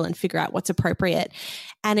Chinese people and figure out what's appropriate.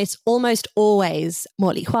 And it's almost always Mo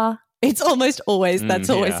Li Hua. It's almost always, that's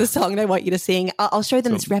always the song they want you to sing. I'll show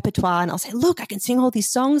them this repertoire, and I'll say, look, I can sing all these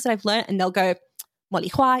songs that I've learned. And they'll go, Mo Li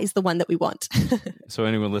Hua is the one that we want. So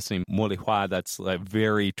anyone listening, Mo Li Hua, that's a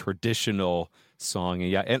very traditional song.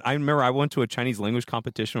 And I remember I went to a Chinese language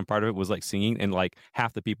competition, and part of it was like singing, and like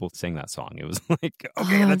half the people sang that song. It was like,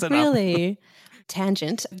 okay, that's enough. Really?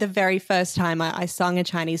 Tangent. The very first time I sung a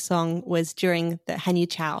Chinese song was during the Han Yu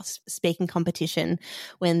Chao speaking competition,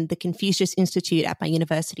 when the Confucius Institute at my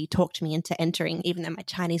university talked me into entering, even though my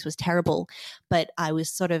Chinese was terrible. But I was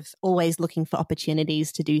sort of always looking for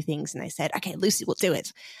opportunities to do things. And they said, okay, Lucy, we'll do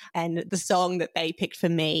it. And the song that they picked for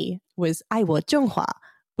me was 爱我中华,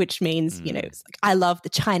 which means, it's like, I love the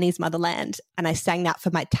Chinese motherland. And I sang that for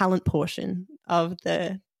my talent portion of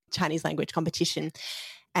the Chinese language competition.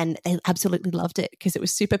 And they absolutely loved it because it was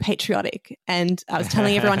super patriotic. And I was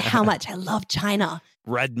telling everyone how much I love China.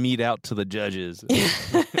 Red meat out to the judges.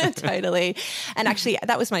 Totally. And actually,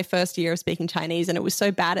 that was my first year of speaking Chinese. And it was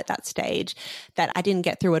so bad at that stage that I didn't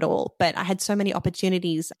get through it all. But I had so many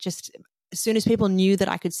opportunities. Just as soon as people knew that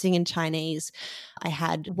I could sing in Chinese, I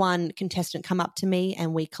had one contestant come up to me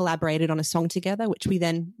and we collaborated on a song together, which we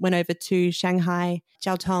then went over to Shanghai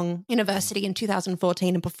Jiao Tong University in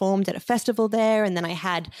 2014 and performed at a festival there. And then I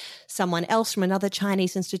had someone else from another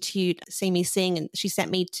Chinese institute see me sing, and she sent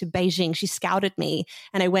me to Beijing. She scouted me,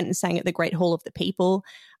 and I went and sang at the Great Hall of the People.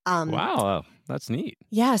 Wow, that's neat.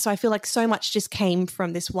 Yeah, so I feel like so much just came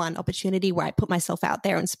from this one opportunity where I put myself out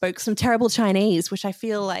there and spoke some terrible Chinese, which I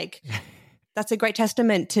feel like That's a great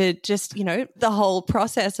testament to just, the whole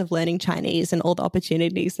process of learning Chinese and all the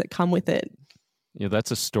opportunities that come with it.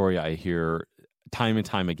 That's a story I hear time and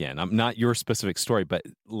time again. I'm not your specific story, but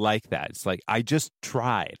like that. It's like, I just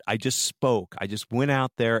tried. I just spoke. I just went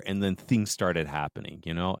out there and then things started happening,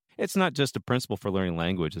 It's not just a principle for learning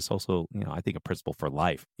language. It's also, I think a principle for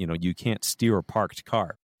life. You can't steer a parked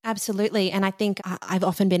car. Absolutely. And I think I've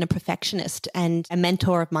often been a perfectionist, and a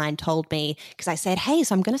mentor of mine told me, because I said, hey,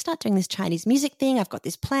 so I'm going to start doing this Chinese music thing. I've got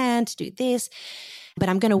this plan to do this, but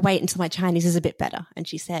I'm going to wait until my Chinese is a bit better. And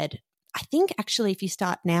she said, I think actually if you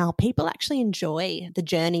start now, people actually enjoy the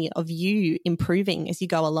journey of you improving as you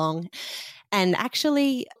go along. And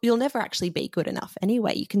actually, you'll never actually be good enough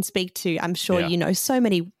anyway. You can speak to, I'm sure so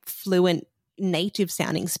many fluent native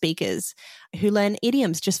sounding speakers who learn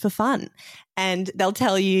idioms just for fun. And they'll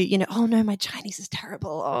tell you, oh no, my Chinese is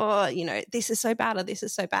terrible. Oh, this is so bad or this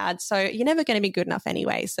is so bad. So you're never going to be good enough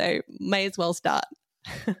anyway. So may as well start.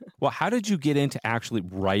 Well, how did you get into actually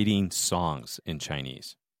writing songs in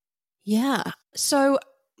Chinese? Yeah. So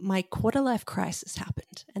my quarter life crisis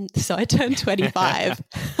happened. And so I turned 25.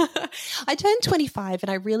 I turned 25 and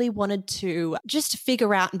I really wanted to just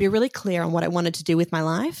figure out and be really clear on what I wanted to do with my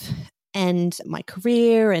life and my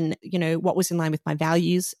career and, what was in line with my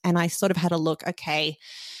values. And I sort of had a look, okay,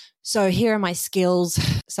 so here are my skills.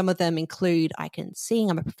 Some of them include I can sing,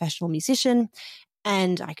 I'm a professional musician,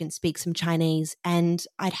 and I can speak some Chinese. And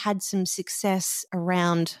I'd had some success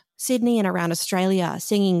around Sydney and around Australia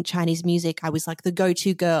singing Chinese music. I was like the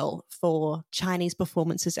go-to girl for Chinese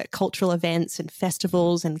performances at cultural events and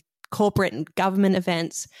festivals and corporate and government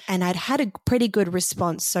events. And I'd had a pretty good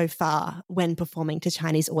response so far when performing to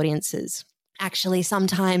Chinese audiences. Actually,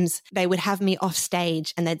 sometimes they would have me off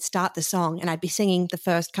stage and they'd start the song and I'd be singing the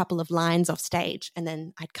first couple of lines off stage, and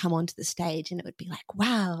then I'd come onto the stage and it would be like,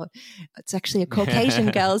 wow, it's actually a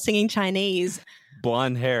Caucasian girl singing Chinese.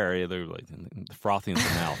 Blonde hair, like the frothing in the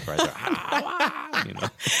mouth right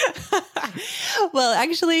there. Well,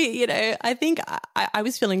 actually, I think I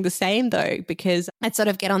was feeling the same though, because I'd sort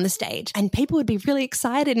of get on the stage and people would be really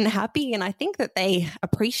excited and happy. And I think that they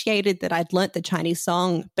appreciated that I'd learnt the Chinese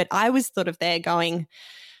song, but I was sort of there going,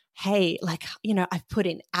 hey, I've put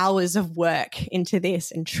in hours of work into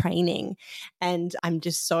this and training, and I'm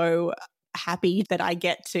just so happy that I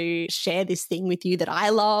get to share this thing with you that I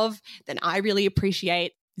love, that I really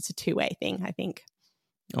appreciate. It's a two-way thing, I think.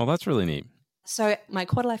 Oh, that's really neat. So my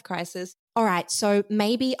quarter life crisis, all right, so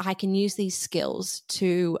maybe I can use these skills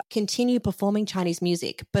to continue performing Chinese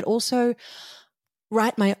music, but also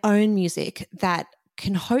write my own music that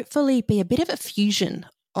can hopefully be a bit of a fusion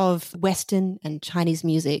of Western and Chinese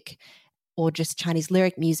music, or just Chinese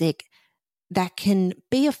lyric music, that can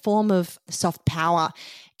be a form of soft power,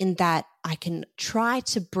 in that I can try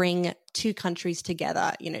to bring two countries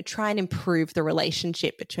together, try and improve the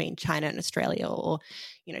relationship between China and Australia, or,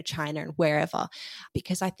 China and wherever,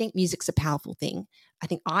 because I think music's a powerful thing. I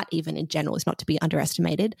think art even in general is not to be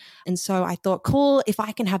underestimated. And so I thought, cool, if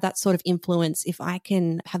I can have that sort of influence, if I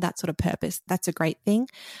can have that sort of purpose, that's a great thing.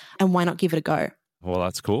 And why not give it a go? Well,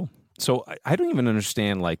 that's cool. So I don't even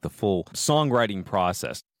understand the full songwriting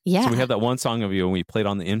process. Yeah. So we have that one song of you and we played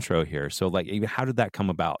on the intro here. So how did that come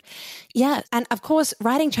about? Yeah. And of course,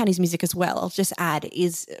 writing Chinese music as well, I'll just add,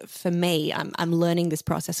 is for me, I'm learning this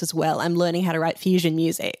process as well. I'm learning how to write fusion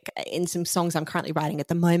music. In some songs I'm currently writing at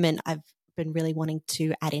the moment, I've been really wanting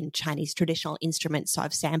to add in Chinese traditional instruments. So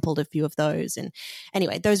I've sampled a few of those. And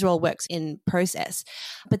anyway, those are all works in process.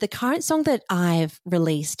 But the current song that I've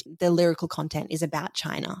released, the lyrical content is about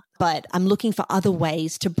China. But I'm looking for other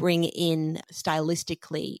ways to bring in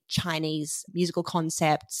stylistically Chinese musical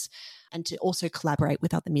concepts and to also collaborate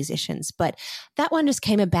with other musicians. But that one just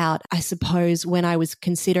came about, I suppose, when I was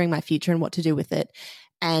considering my future and what to do with it.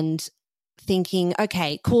 And thinking,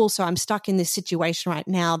 okay, cool. So I'm stuck in this situation right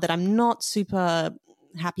now that I'm not super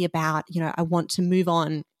happy about. I want to move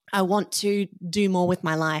on. I want to do more with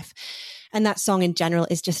my life. And that song in general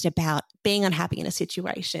is just about being unhappy in a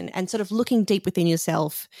situation and sort of looking deep within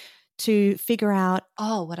yourself to figure out,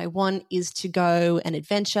 what I want is to go and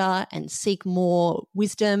adventure and seek more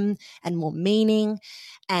wisdom and more meaning.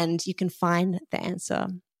 And you can find the answer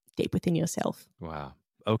deep within yourself. Wow.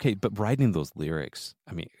 Okay, but writing those lyrics,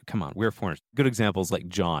 I mean, come on, we're foreigners. Good examples like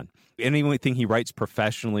John. Anything he writes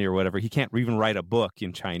professionally or whatever, he can't even write a book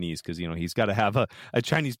in Chinese because, he's got to have a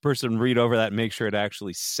Chinese person read over that and make sure it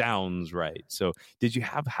actually sounds right. So did you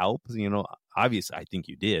have help? Obviously, I think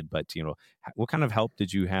you did, but, what kind of help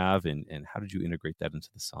did you have and how did you integrate that into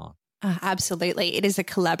the song? Absolutely. It is a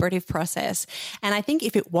collaborative process. And I think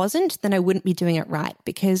if it wasn't, then I wouldn't be doing it right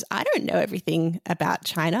because I don't know everything about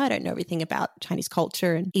China. I don't know everything about Chinese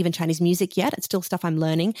culture and even Chinese music yet. It's still stuff I'm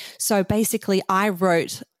learning. So basically, I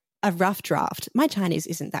wrote a rough draft. My Chinese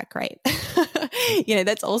isn't that great.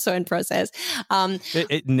 That's also in process.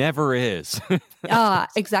 It never is.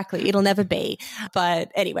 Exactly. It'll never be.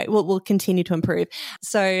 But anyway, we'll continue to improve.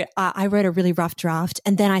 So I wrote a really rough draft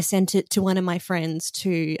and then I sent it to one of my friends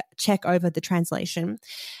to check over the translation.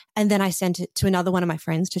 And then I sent it to another one of my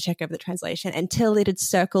friends to check over the translation until it had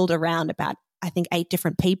circled around about, I think, 8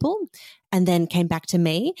 different people and then came back to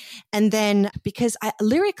me. And then because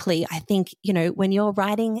lyrically, I think, when you're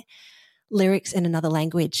writing lyrics in another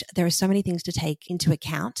language, there are so many things to take into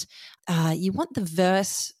account. You want the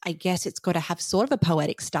verse, I guess it's got to have sort of a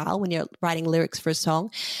poetic style when you're writing lyrics for a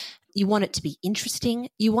song. You want it to be interesting.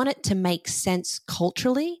 You want it to make sense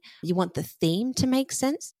culturally. You want the theme to make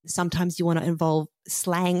sense. Sometimes you want to involve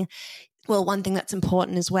slang. Well, one thing that's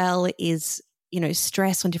important as well is,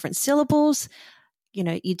 stress on different syllables.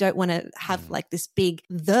 You don't want to have like this big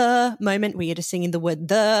the moment where you're just singing the word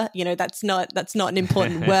the, that's not an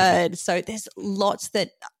important word. So there's lots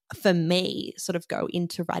that for me sort of go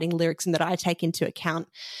into writing lyrics and that I take into account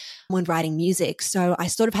when writing music. So I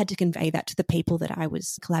sort of had to convey that to the people that I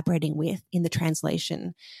was collaborating with in the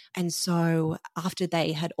translation. And so after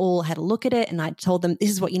they had all had a look at it and I told them, this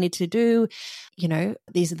is what you need to do,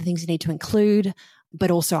 these are the things you need to include,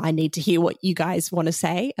 but also I need to hear what you guys want to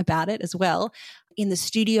say about it as well. In the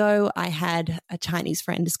studio, I had a Chinese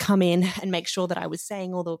friend just come in and make sure that I was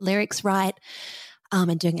saying all the lyrics right,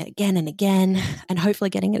 and doing it again and again, and hopefully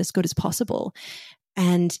getting it as good as possible.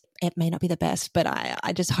 And it may not be the best, but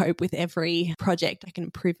I just hope with every project I can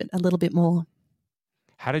improve it a little bit more.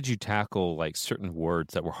 How did you tackle like certain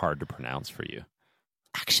words that were hard to pronounce for you?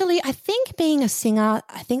 Actually, I think being a singer,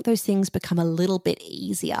 I think those things become a little bit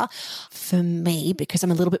easier for me because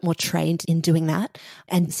I'm a little bit more trained in doing that.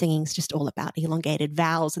 And singing is just all about elongated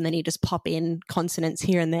vowels and then you just pop in consonants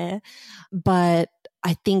here and there. But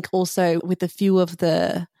I think also with a few of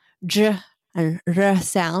the j and r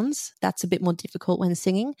sounds, that's a bit more difficult when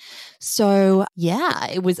singing. So yeah,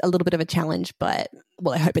 it was a little bit of a challenge, but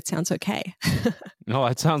I hope it sounds okay. No,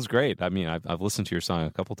 it sounds great. I mean, I've listened to your song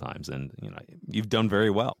a couple times and, you've done very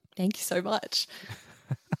well. Thank you so much.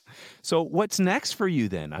 So what's next for you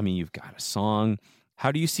then? I mean, you've got a song.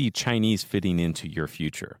 How do you see Chinese fitting into your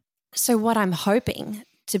future? So what I'm hoping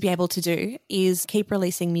to be able to do is keep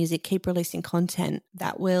releasing music, keep releasing content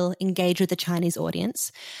that will engage with the Chinese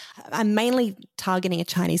audience. I'm mainly targeting a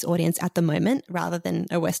Chinese audience at the moment rather than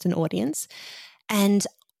a Western audience. And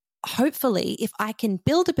hopefully, if I can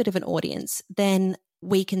build a bit of an audience, then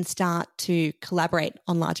we can start to collaborate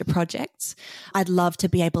on larger projects. I'd love to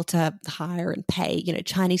be able to hire and pay,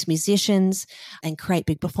 Chinese musicians and create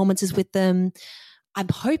big performances with them. I'm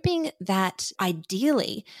hoping that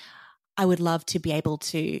ideally, I would love to be able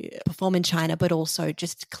to perform in China, but also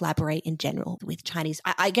just collaborate in general with Chinese.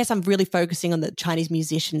 I guess I'm really focusing on the Chinese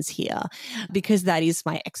musicians here because that is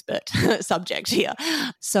my expert subject here.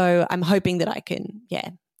 So I'm hoping that I can,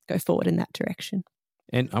 go forward in that direction.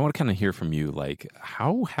 And I want to kind of hear from you, like,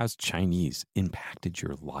 how has Chinese impacted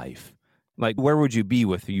your life? Like, where would you be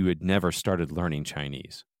if you had never started learning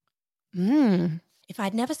Chinese? If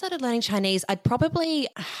I'd never started learning Chinese, I'd probably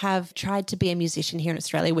have tried to be a musician here in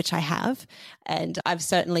Australia, which I have. And I've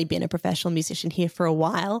certainly been a professional musician here for a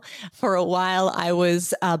while. For a while, I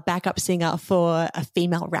was a backup singer for a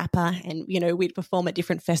female rapper. And, we'd perform at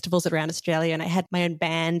different festivals around Australia. And I had my own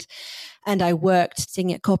band and I worked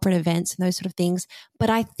singing at corporate events and those sort of things. But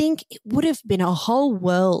I think it would have been a whole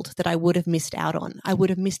world that I would have missed out on. I would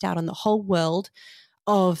have missed out on the whole world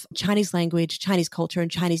of Chinese language, Chinese culture, and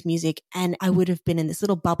Chinese music. And I would have been in this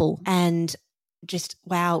little bubble. And just,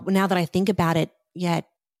 wow, now that I think about it,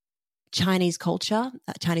 Chinese culture,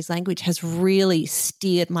 Chinese language has really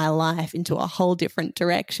steered my life into a whole different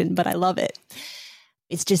direction, but I love it.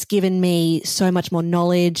 It's just given me so much more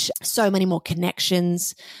knowledge, so many more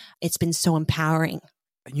connections. It's been so empowering.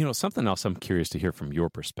 Something else I'm curious to hear from your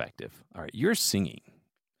perspective. All right, you're singing.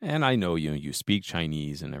 And I know you speak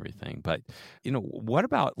Chinese and everything, but what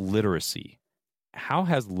about literacy? How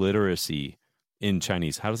has literacy in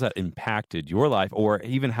Chinese, how has that impacted your life, or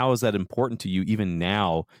even how is that important to you even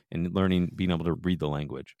now in learning, being able to read the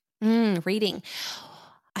language? Reading.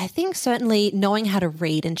 I think certainly knowing how to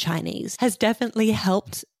read in Chinese has definitely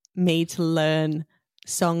helped me to learn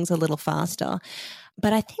songs a little faster.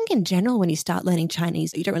 But I think in general, when you start learning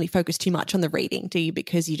Chinese, you don't really focus too much on the reading, do you?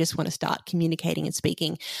 Because you just want to start communicating and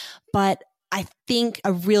speaking. But I think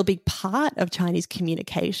a real big part of Chinese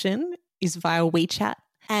communication is via WeChat.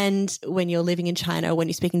 And when you're living in China, when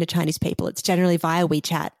you're speaking to Chinese people, it's generally via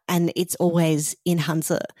WeChat and it's always in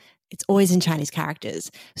Hanzi. It's always in Chinese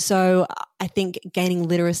characters. So I think gaining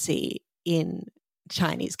literacy in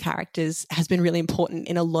Chinese characters has been really important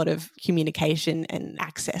in a lot of communication and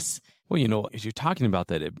access. Well, as you're talking about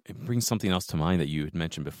that, it brings something else to mind that you had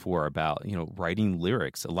mentioned before about, writing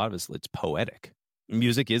lyrics. A lot of it's poetic.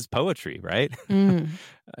 Music is poetry, right? And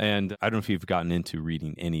I don't know if you've gotten into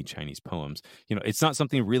reading any Chinese poems. It's not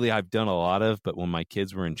something really I've done a lot of, but when my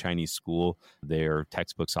kids were in Chinese school, their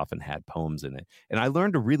textbooks often had poems in it. And I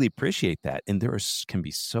learned to really appreciate that. And can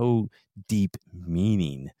be so deep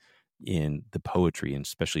meaning in the poetry, and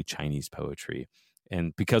especially Chinese poetry.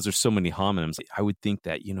 And because there's so many homonyms, I would think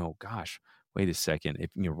that, gosh, wait a second, if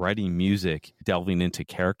you're writing music, delving into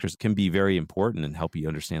characters can be very important and help you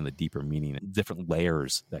understand the deeper meaning, different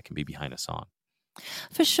layers that can be behind a song.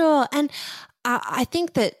 For sure. And I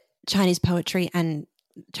think that Chinese poetry and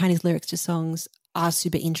Chinese lyrics to songs are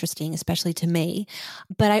super interesting, especially to me.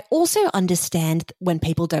 But I also understand when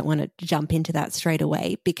people don't want to jump into that straight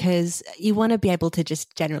away, because you want to be able to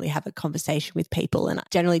just generally have a conversation with people. And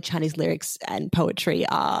generally Chinese lyrics and poetry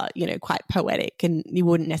are, quite poetic, and you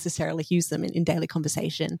wouldn't necessarily use them in daily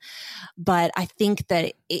conversation. But I think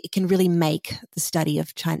that it can really make the study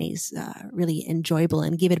of Chinese really enjoyable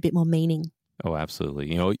and give it a bit more meaning. Oh,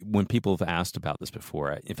 absolutely. When people have asked about this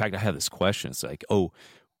before, in fact, I had this question. It's like,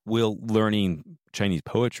 will learning Chinese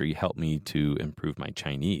poetry help me to improve my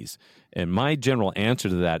Chinese? And my general answer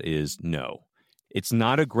to that is no. It's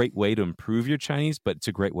not a great way to improve your Chinese, but it's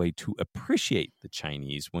a great way to appreciate the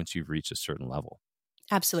Chinese once you've reached a certain level.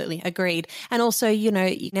 Absolutely. Agreed. And also, you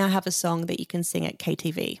now have a song that you can sing at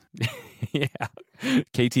KTV. Yeah.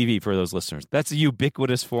 KTV, for those listeners, that's a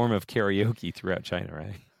ubiquitous form of karaoke throughout China,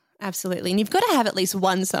 right? Absolutely. And you've got to have at least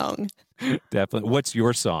one song. Definitely. What's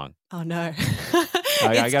your song? Oh, no.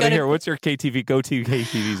 I got to hear, what's your go-to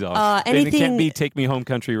KTV song? Anything, it can't be Take Me Home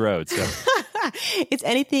Country Road. So. It's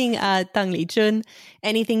anything Deng Li Jun,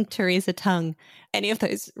 anything Teresa Teng, any of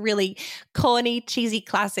those really corny, cheesy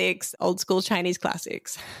classics, old school Chinese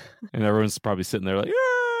classics. And everyone's probably sitting there like,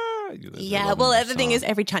 yeah. Yeah, well, the thing is,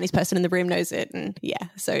 every Chinese person in the room knows it. And yeah,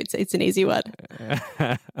 so it's an easy one.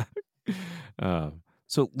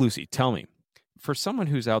 So, Lucy, tell me, for someone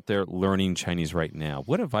who's out there learning Chinese right now,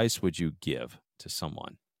 what advice would you give to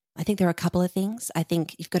someone? I think there are a couple of things. I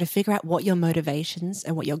think you've got to figure out what your motivations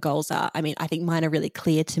and what your goals are. I mean, I think mine are really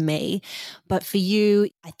clear to me. But for you,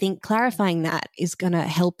 I think clarifying that is going to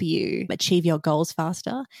help you achieve your goals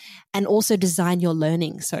faster and also design your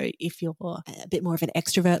learning. So if you're a bit more of an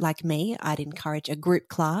extrovert like me, I'd encourage a group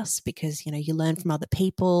class because, you learn from other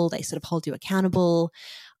people. They sort of hold you accountable.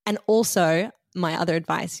 And also, my other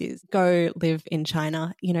advice is go live in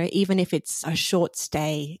China. Even if it's a short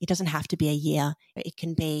stay, it doesn't have to be a year. It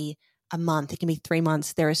can be a month. It can be 3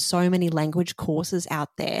 months. There are so many language courses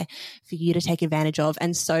out there for you to take advantage of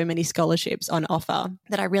and so many scholarships on offer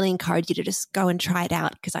that I really encourage you to just go and try it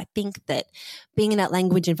out, because I think that being in that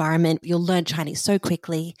language environment, you'll learn Chinese so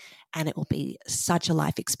quickly and it will be such a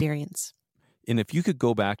life experience. And if you could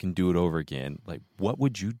go back and do it over again, what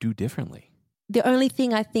would you do differently? The only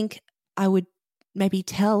thing I think I would maybe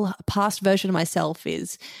tell a past version of myself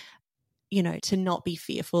is, to not be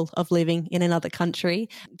fearful of living in another country,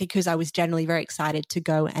 because I was generally very excited to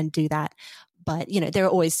go and do that. But, there are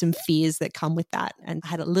always some fears that come with that. And I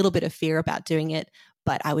had a little bit of fear about doing it,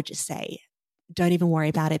 but I would just say, don't even worry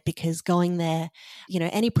about it, because going there,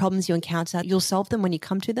 any problems you encounter, you'll solve them when you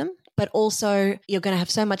come to them. But also you're going to have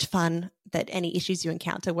so much fun that any issues you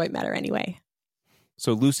encounter won't matter anyway.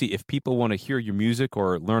 So, Lucy, if people want to hear your music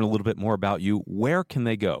or learn a little bit more about you, where can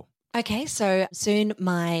they go? Okay, so soon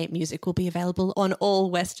my music will be available on all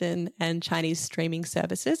Western and Chinese streaming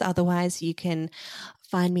services. Otherwise, you can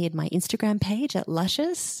find me at my Instagram page at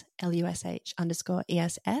Luscious,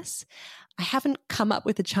 LUSH_ESS. I haven't come up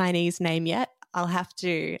with a Chinese name yet. I'll have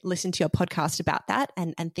to listen to your podcast about that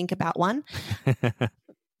and think about one.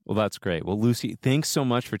 Well, that's great. Well, Lucy, thanks so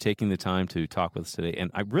much for taking the time to talk with us today. And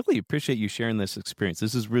I really appreciate you sharing this experience.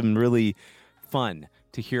 This has been really fun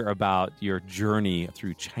to hear about your journey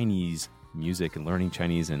through Chinese music and learning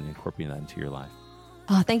Chinese and incorporating that into your life.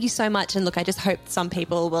 Oh, thank you so much. And look, I just hope some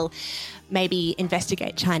people will maybe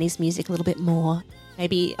investigate Chinese music a little bit more,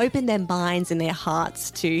 maybe open their minds and their hearts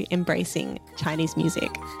to embracing Chinese music.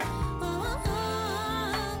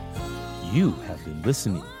 You have been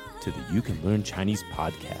listening to the You Can Learn Chinese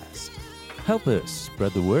podcast. Help us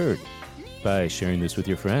spread the word by sharing this with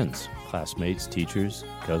your friends, classmates, teachers,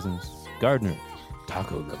 cousins, gardener,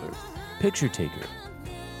 taco lover, picture taker,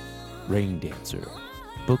 rain dancer,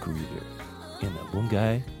 book reader, and a one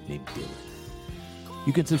guy named Dylan.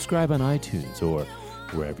 You can subscribe on iTunes or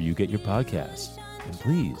wherever you get your podcasts. And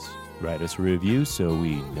please write us a review so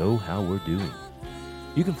we know how we're doing.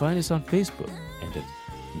 You can find us on Facebook and at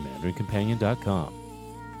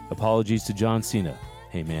MandarinCompanion.com. Apologies to John Cena.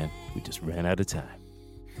 Hey man, we just ran out of time.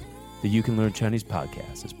 The You Can Learn Chinese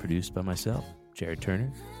podcast is produced by myself, Jared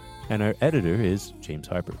Turner, and our editor is James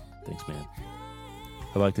Harper. Thanks, man.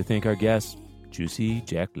 I'd like to thank our guest, Lucy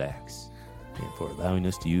Jak-Lax, and for allowing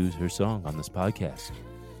us to use her song on this podcast.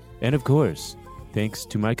 And of course, thanks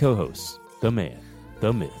to my co-hosts, the man,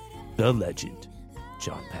 the myth, the legend,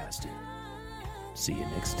 John Paston. See you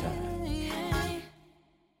next time.